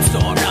goddamn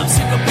storm. I'm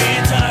sick of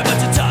being tired, but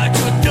too tired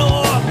to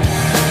ignore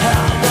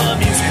how the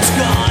music's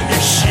gone to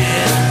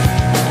shit.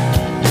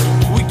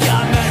 We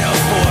got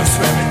metaphors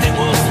for everything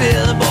we'll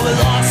feel, but we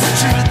lost the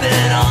truth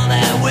and all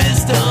that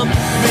wisdom.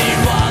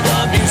 Meanwhile,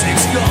 the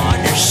music's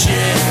gone to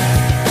shit.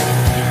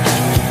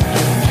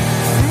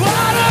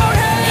 I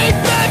don't hate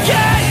the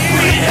game.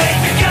 We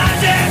hate the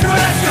goddamn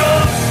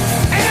record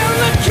and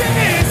the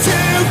kids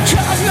who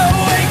cause no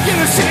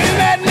awakening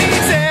that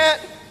needs it.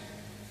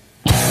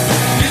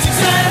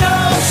 Music's an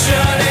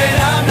ocean and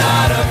I'm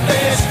not a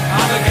fish.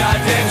 I'm a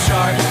goddamn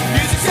shark.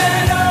 Music's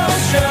an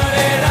ocean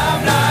and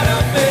I'm not a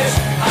fish.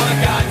 I'm a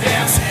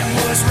goddamn. Sam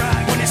was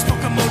right when he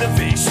spoke of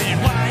motivation.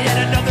 Why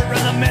add another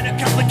element of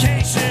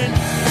complication?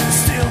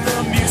 Still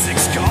the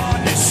music's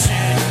gone to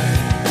shit.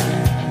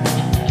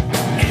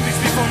 Image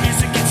before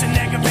music gets an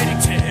aggravating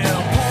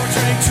tale.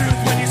 Portraying truth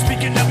when you're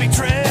speaking of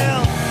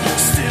betrayal.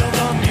 Still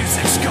the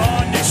music's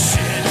gone to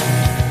shit.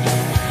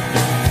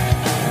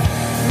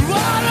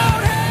 I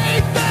don't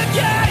hate the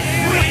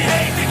game. We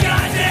hate the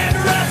goddamn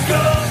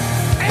record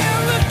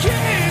and the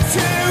kids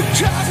who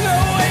cause no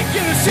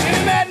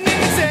awakening that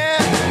needs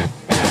it.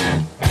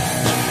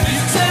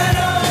 Music's an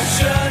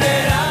ocean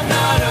and I'm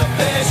not a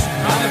fish.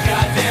 I'm a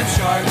goddamn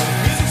shark.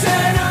 Music's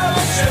an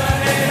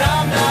ocean and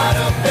I'm not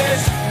a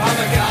fish. I'm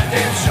a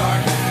goddamn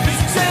shark.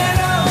 Music's an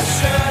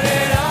ocean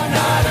and I'm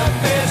not a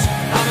fish.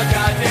 I'm a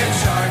goddamn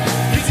shark.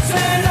 Music's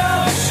an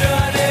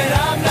ocean and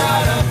I'm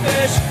not a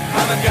fish.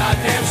 I'm a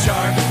goddamn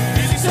shark.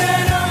 Music's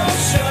an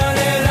ocean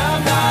and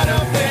I'm not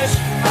a fish.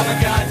 I'm a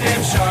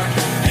goddamn shark.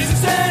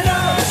 Music's an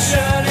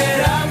ocean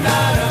and I'm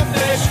not a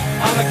fish.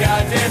 I'm a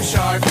goddamn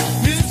shark.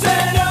 Music's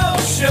an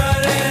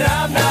ocean and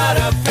I'm not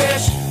a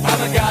fish.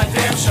 I'm a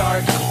goddamn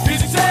shark.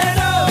 Music's an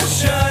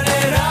ocean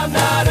and I'm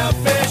not a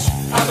fish.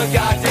 I'm a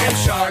goddamn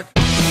shark.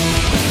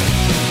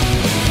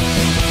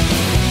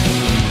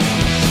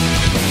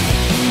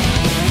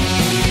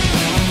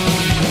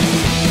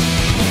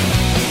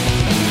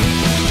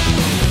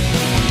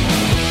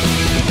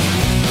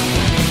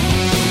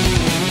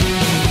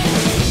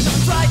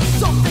 Like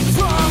something's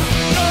wrong.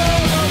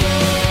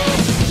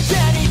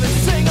 Can't even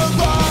sing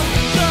along.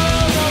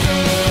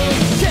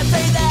 Can't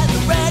say that on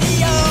the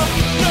radio.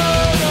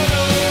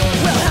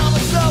 Well, how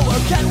much lower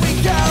can we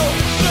go?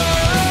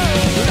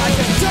 I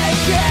can't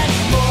take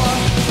anymore.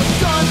 I've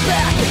gone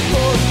back and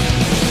forth.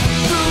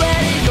 The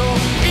radio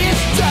is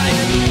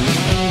dying.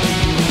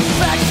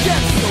 Back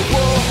against the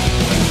wall.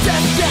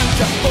 Destined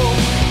to fall.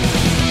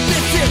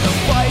 This is a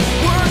fight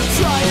we're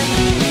trying.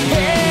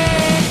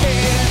 Hey, hey.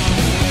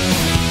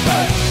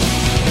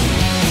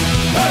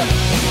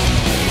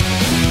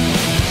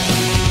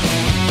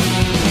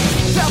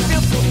 That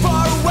feels so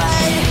far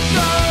away.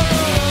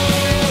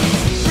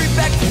 Bring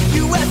back the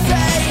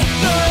USA.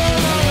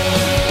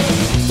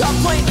 Stop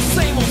playing the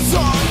same old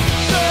song.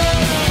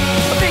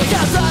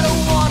 Because I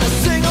don't wanna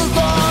sing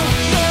along.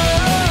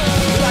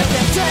 I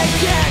can't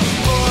take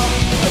anymore.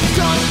 I've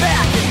gone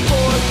back and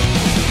forth.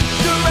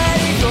 The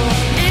radio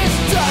is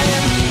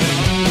dying.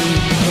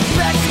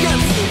 Back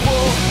against the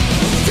wall.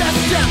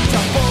 Destined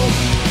to fall.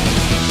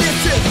 This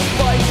is a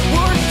fight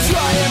we're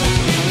trying.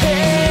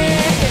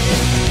 Hey,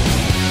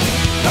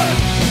 hey.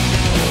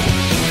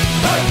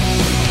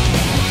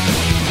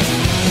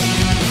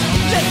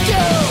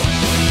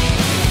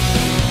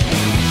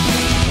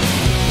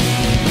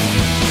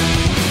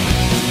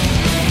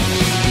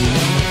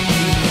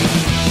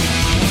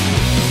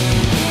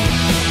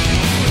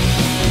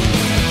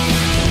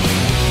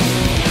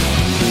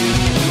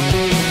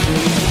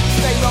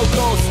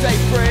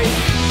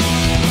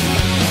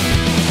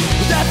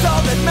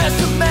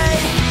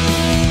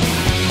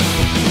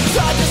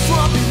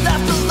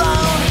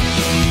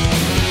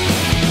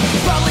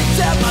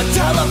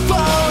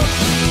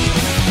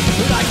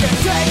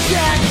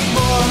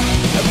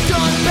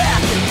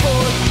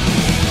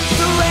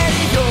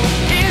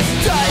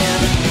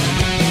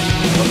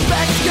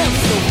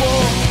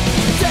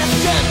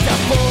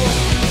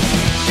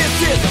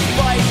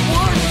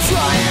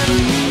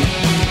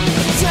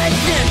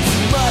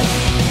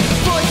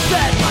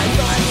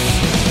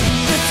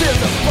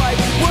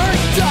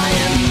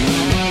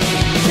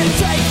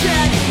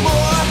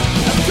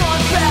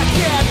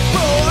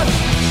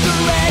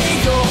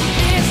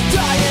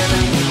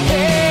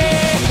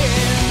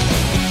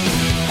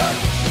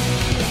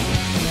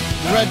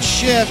 Third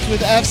Shift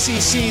with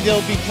FCC.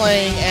 They'll be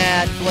playing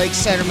at Blake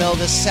Cider Mill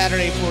this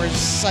Saturday for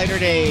Cider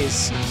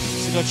Days.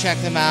 So go check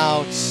them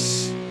out.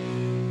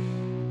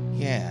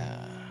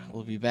 Yeah,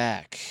 we'll be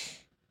back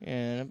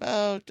in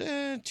about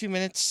 2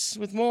 minutes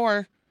with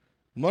more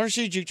Motor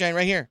City Juke Giant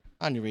right here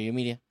on New Radio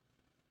Media.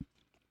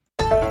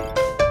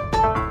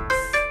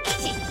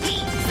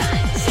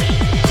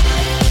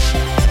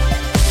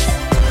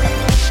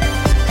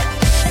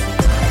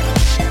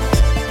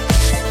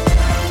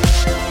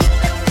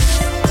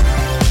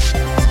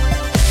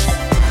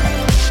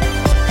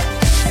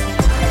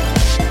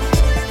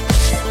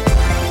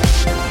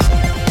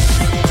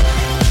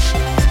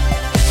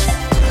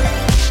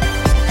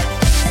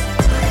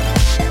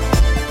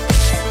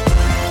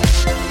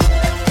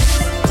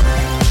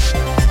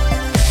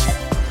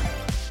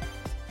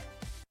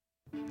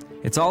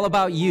 It's all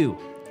about you,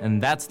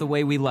 and that's the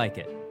way we like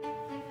it.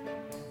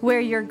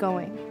 Where you're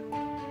going.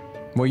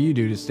 What you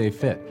do to stay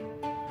fit.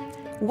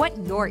 What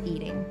you're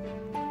eating.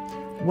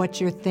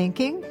 What you're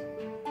thinking.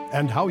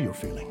 And how you're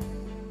feeling.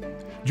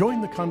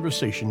 Join the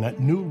conversation at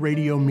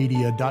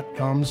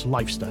newradiomedia.com's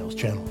Lifestyles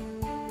channel.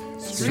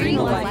 Stream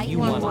the life you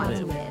want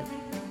to live.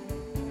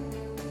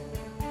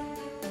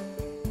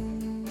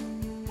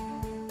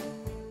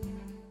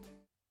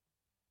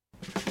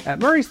 At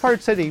Murray's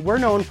Part City, we're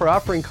known for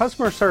offering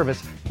customer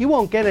service you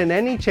won't get in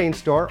any chain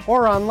store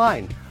or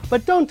online.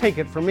 But don't take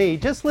it from me,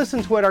 just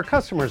listen to what our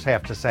customers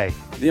have to say.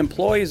 The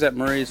employees at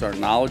Murray's are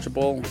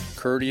knowledgeable,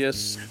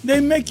 courteous. They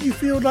make you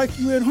feel like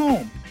you're at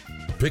home.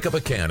 Pick up a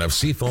can of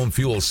Seafoam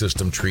Fuel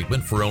System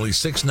treatment for only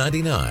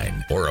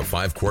 $6.99 or a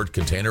 5-quart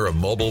container of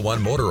Mobil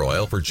 1 motor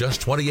oil for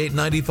just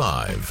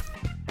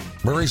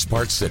 $28.95. Murray's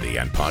Part City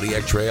and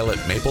Pontiac Trail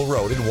at Maple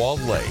Road in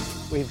Walled Lake.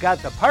 We've got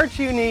the parts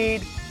you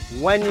need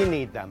when you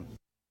need them.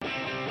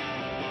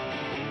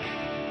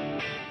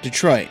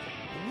 Detroit.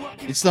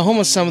 It's the home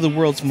of some of the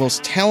world's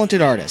most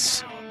talented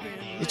artists.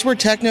 It's where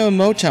techno and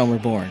Motown were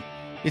born.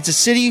 It's a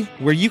city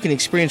where you can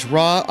experience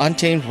raw,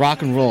 untamed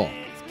rock and roll.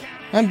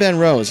 I'm Ben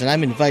Rose, and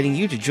I'm inviting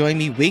you to join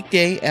me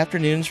weekday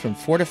afternoons from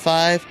 4 to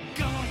 5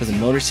 for the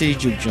Motor City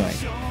Juke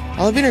Joint.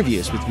 I'll have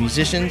interviews with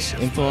musicians,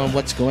 info on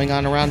what's going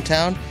on around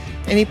town,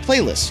 and a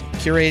playlist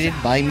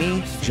curated by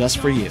me just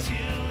for you.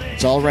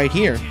 It's all right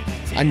here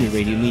on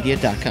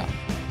NewRadioMedia.com.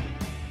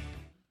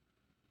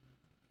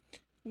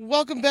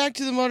 Welcome back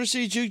to the Motor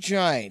City Juke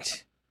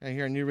Joint. Right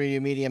here on New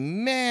Radio Media.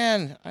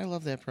 Man, I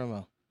love that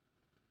promo.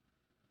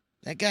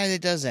 That guy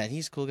that does that,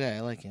 he's a cool guy. I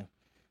like him.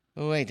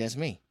 Oh, wait, that's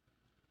me.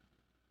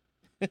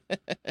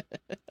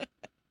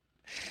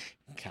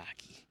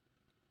 Cocky.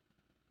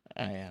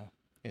 I am.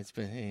 It's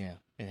been,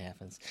 it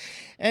happens.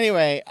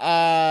 Anyway,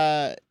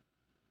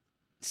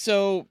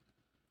 so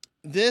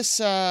this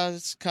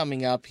is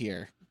coming up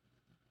here.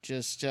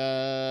 Just,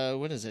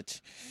 what is it?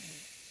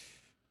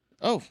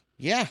 Oh,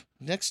 yeah,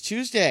 next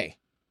Tuesday.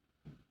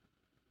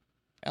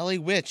 LA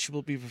Witch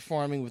will be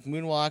performing with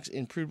Moonwalks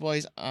and Prude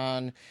Boys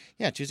on,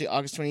 Tuesday,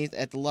 August 20th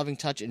at the Loving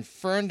Touch in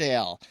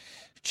Ferndale.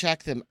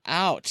 Check them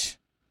out.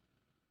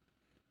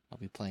 I'll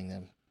be playing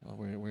them. Well,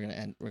 we're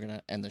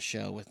gonna end the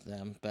show with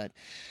them, but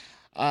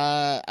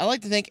I'd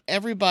like to thank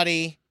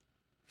everybody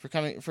for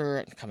coming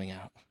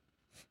out,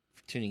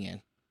 for tuning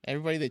in.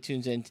 Everybody that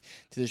tunes in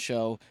to the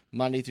show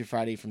Monday through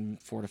Friday from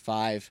 4 to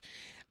 5.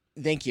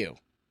 Thank you.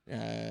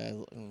 I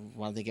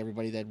want to thank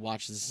everybody that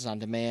watches this on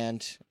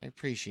demand. I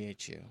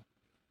appreciate you.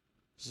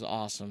 This is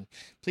awesome.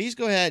 Please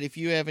go ahead if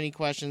you have any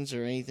questions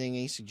or anything,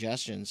 any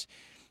suggestions.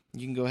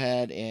 You can go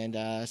ahead and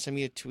send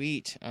me a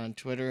tweet on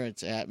Twitter.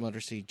 It's at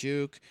Motor City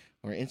Juke,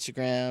 or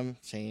Instagram,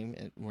 same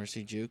at Motor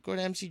City Juke. Go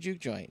to MC Juke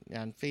Joint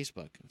on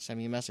Facebook and send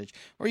me a message.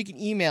 Or you can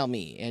email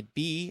me at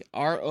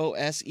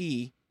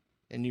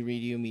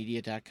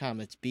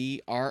brose@newradiomedia.com. It's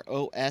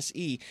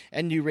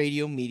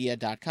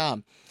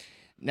brose@newradiomedia.com.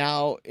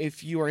 Now,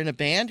 if you are in a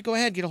band, go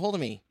ahead, get a hold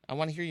of me. I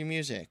want to hear your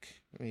music.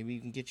 Maybe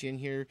we can get you in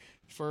here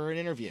for an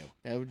interview.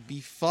 That would be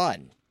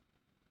fun.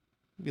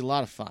 It'd be a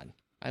lot of fun.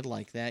 I'd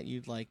like that.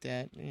 You'd like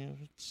that.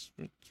 It's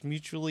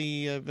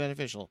mutually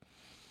beneficial.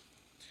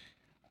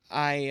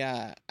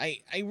 I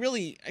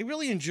really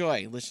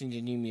enjoy listening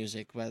to new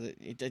music. Whether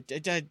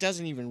it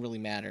doesn't even really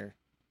matter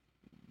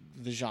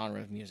the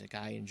genre of music.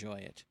 I enjoy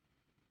it.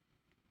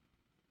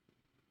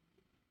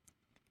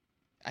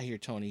 I hear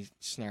Tony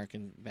snark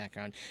in the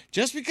background.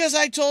 Just because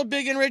I told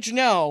Big and Rich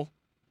no.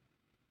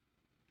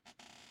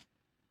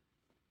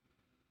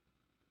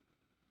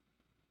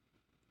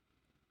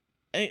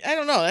 I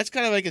don't know. That's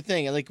kind of like a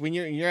thing. Like when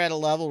you're at a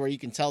level where you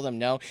can tell them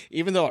no,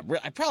 even though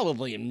I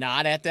probably am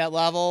not at that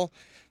level,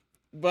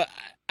 but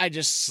I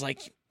just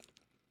like,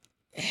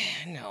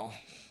 no.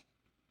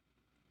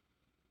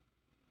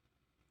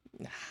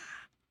 Nah.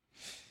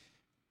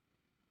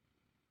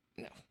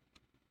 No.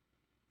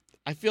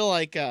 I feel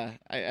like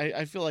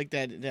I feel like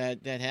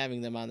that having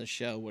them on the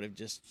show would have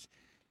just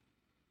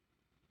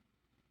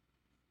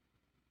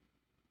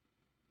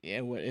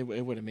it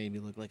would have made me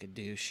look like a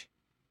douche.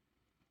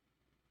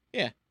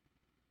 Yeah.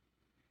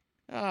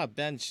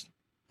 Bench.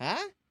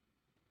 Huh?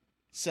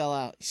 Sell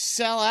out.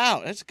 Sell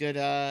out. That's good.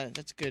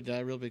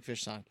 Real Big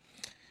Fish song.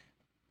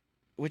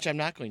 which I'm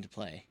not going to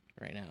play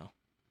right now.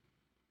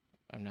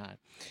 I'm not. And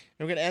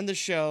we're going to end the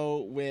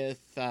show with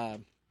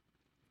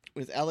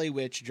LA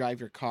Witch, Drive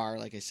Your Car.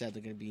 Like I said,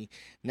 they're going to be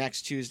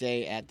next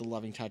Tuesday at the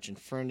Loving Touch in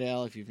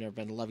Ferndale. If you've never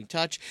been to Loving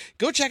Touch,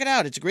 go check it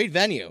out. It's a great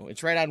venue.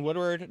 It's right on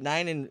Woodward,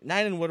 9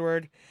 and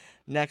Woodward,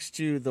 next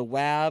to the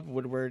WAB,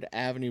 Woodward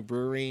Avenue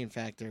Brewery. In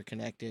fact, they're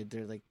connected.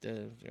 They're like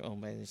they're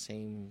owned by the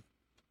same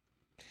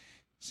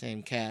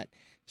cat.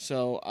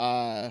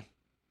 So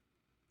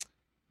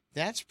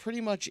that's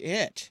pretty much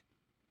it.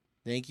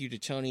 Thank you to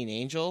Tony and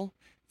Angel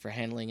for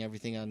handling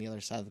everything on the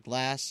other side of the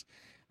glass.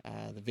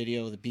 The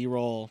video, the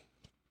B-roll.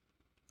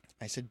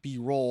 I said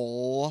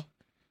B-roll.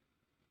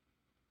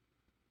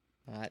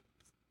 Not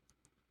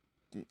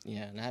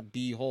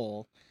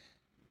B-hole.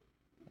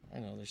 I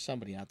know there's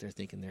somebody out there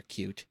thinking they're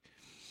cute.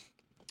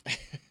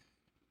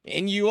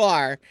 And you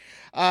are.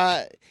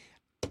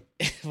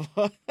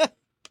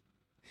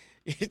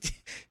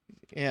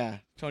 Yeah,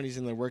 Tony's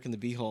in there working the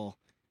B-hole.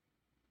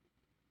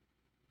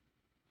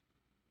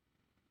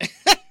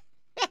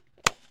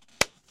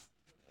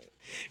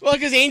 Well,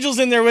 because Angel's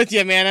in there with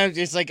you, man. I'm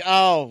just like,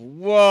 oh,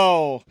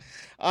 whoa.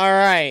 All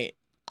right.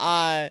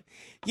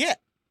 Yeah.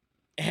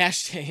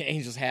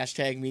 Angels,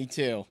 hashtag me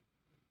too.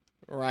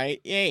 Right?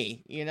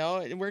 Yay. You know,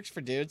 it works for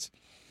dudes.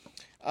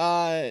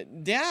 Yeah,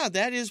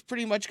 that is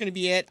pretty much going to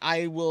be it.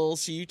 I will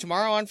see you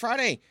tomorrow on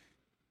Friday.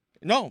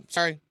 No,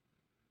 sorry.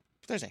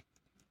 Thursday.